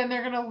 then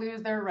they're going to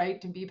lose their right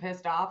to be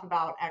pissed off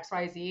about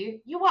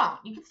XYZ. You won't.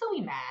 You can still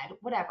be mad,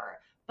 whatever.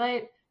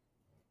 But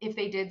if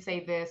they did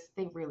say this,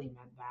 they really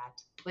meant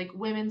that. Like,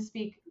 women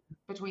speak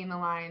between the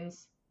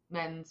lines,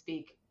 men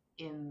speak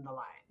in the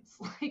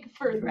lines. Like,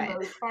 for the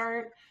most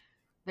part,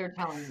 they're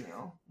telling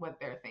you what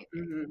they're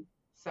thinking.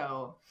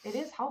 So it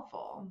is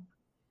helpful.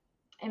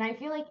 And I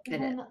feel like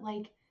even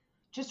like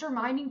just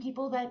reminding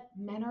people that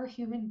men are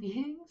human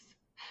beings.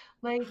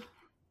 Like,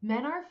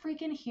 men are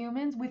freaking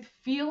humans with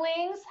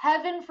feelings,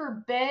 heaven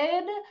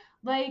forbid.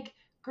 Like,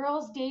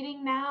 girls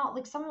dating now,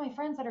 like some of my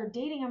friends that are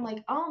dating, I'm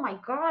like, oh my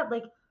God,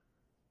 like,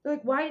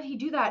 why did he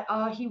do that?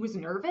 He was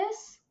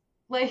nervous.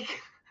 Like,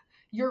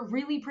 you're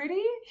really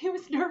pretty. He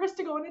was nervous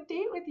to go on a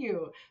date with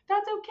you.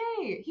 That's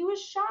okay. He was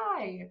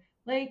shy.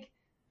 Like,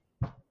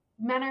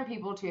 men are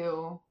people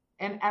too,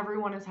 and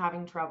everyone is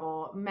having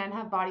trouble. Men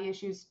have body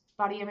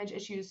image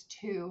issues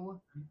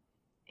too.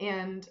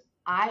 And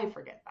I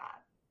forget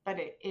that. But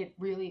it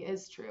really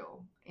is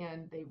true.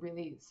 And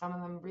some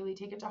of them really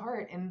take it to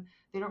heart, and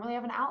they don't really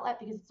have an outlet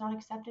because it's not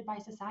accepted by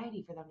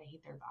society for them to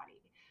hate their body.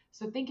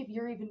 So think if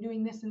you're even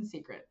doing this in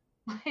secret.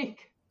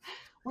 Like,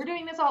 we're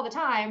doing this all the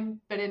time,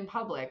 but in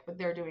public, but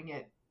they're doing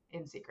it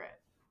in secret.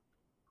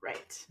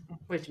 Right.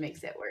 Which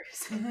makes it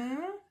worse.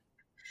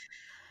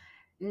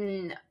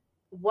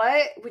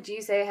 What would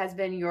you say has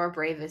been your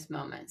bravest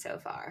moment so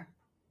far?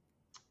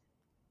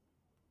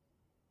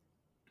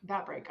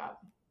 That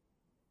breakup.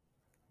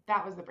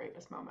 That was the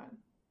bravest moment.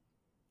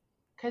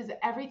 Because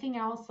everything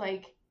else,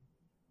 like,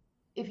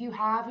 if you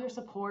have your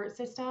support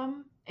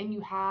system and you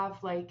have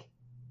like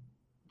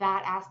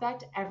that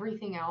aspect,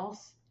 everything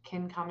else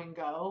can come and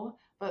go.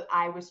 But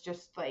I was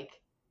just like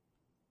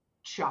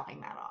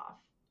chopping that off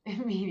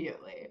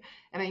immediately.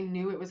 And I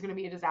knew it was going to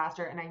be a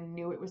disaster, and I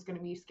knew it was going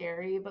to be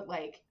scary, but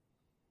like,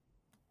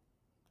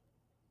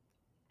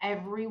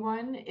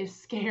 everyone is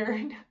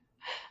scared.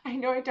 I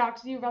know I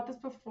talked to you about this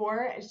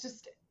before. It's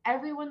just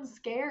everyone's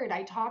scared.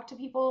 I talk to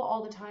people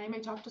all the time. I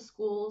talk to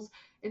schools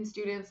and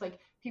students, like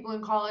people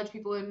in college,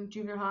 people in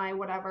junior high,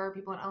 whatever,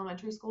 people in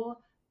elementary school.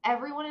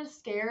 Everyone is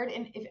scared.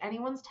 And if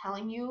anyone's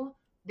telling you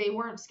they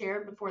weren't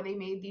scared before they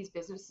made these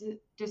business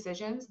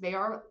decisions, they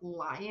are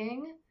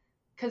lying,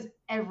 because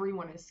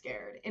everyone is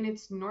scared, and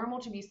it's normal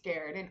to be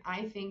scared. And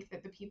I think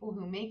that the people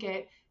who make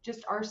it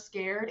just are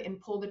scared and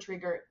pull the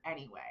trigger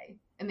anyway.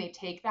 And they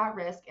take that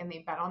risk and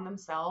they bet on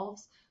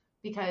themselves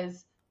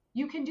because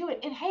you can do it.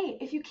 And hey,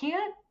 if you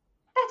can't,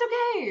 that's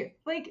okay.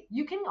 Like,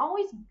 you can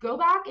always go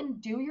back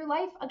and do your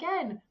life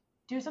again,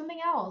 do something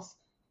else.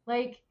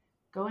 Like,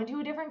 go into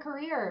a different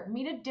career,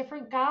 meet a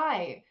different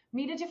guy,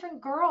 meet a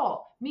different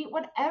girl, meet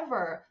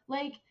whatever.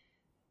 Like,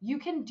 you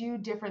can do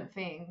different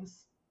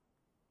things.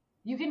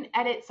 You can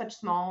edit such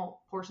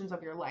small portions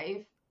of your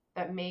life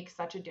that make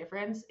such a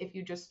difference if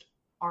you just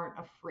aren't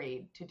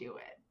afraid to do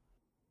it.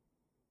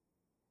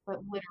 But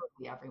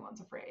literally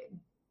everyone's afraid.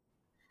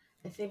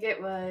 I think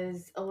it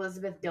was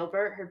Elizabeth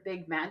Gilbert, her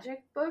Big Magic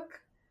book.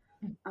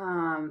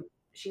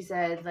 She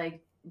said,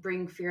 like,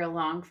 bring fear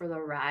along for the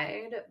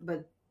ride,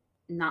 but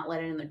not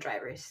let it in the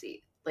driver's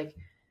seat. Like,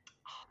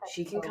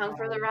 she can come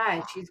for the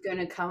ride. She's going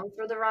to come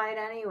for the ride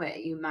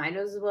anyway. You might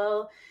as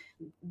well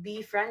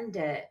befriend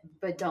it,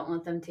 but don't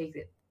let them take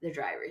the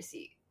driver's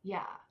seat.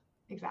 Yeah,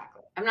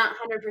 exactly. I'm not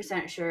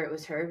 100% sure it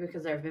was her,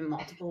 because there have been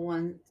multiple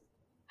ones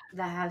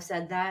that have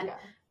said that,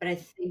 but I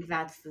think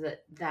that's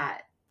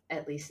that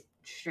at least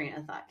strain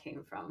of thought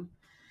came from.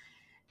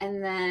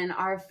 And then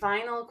our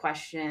final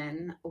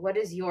question, what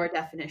is your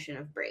definition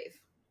of brave?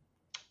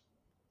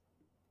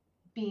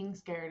 Being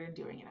scared and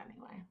doing it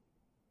anyway.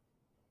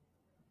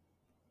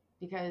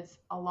 Because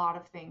a lot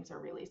of things are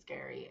really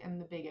scary, and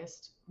the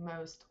biggest,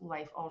 most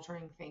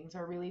life-altering things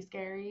are really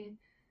scary.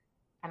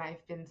 And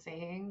I've been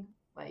saying,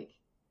 like,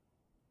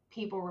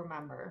 people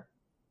remember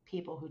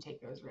people who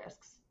take those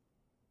risks.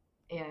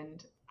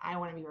 And I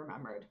want to be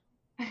remembered.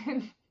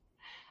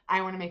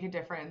 I want to make a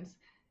difference.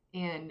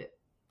 And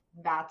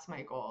that's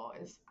my goal,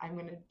 is I'm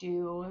going to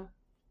do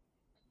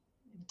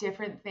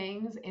different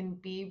things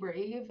and be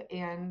brave.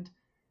 And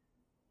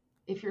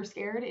if you're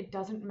scared, it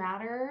doesn't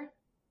matter.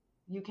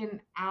 You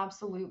can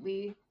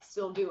absolutely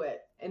still do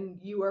it. And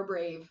you are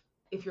brave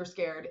if you're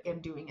scared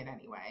and doing it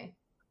anyway,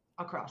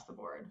 across the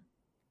board.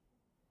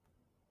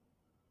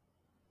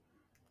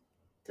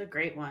 It's a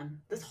great one.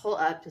 This whole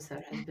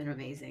episode has been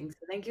amazing.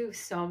 So thank you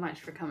so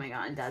much for coming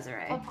on,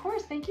 Desiree. Of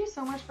course. Thank you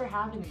so much for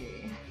having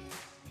me.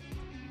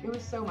 It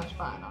was so much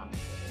fun, honestly.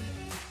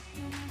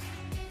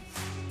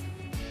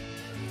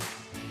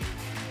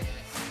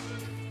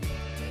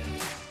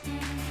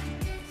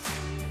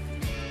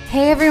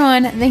 Hey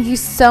everyone, thank you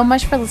so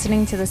much for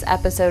listening to this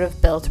episode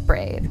of Built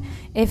Brave.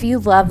 If you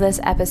love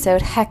this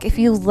episode, heck, if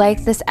you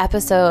like this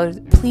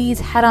episode, please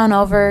head on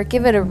over,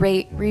 give it a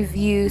rate,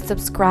 review,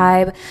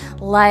 subscribe,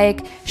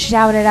 like,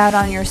 shout it out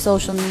on your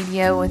social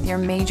media with your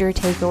major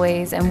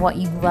takeaways and what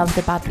you loved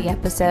about the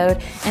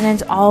episode. And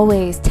as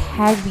always,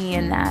 tag me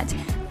in that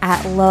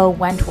at Lo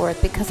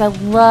Wentworth because I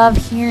love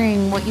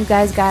hearing what you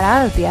guys got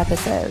out of the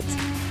episodes.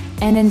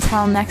 And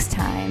until next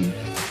time,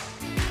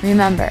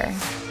 remember,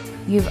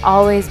 you've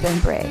always been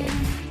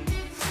brave.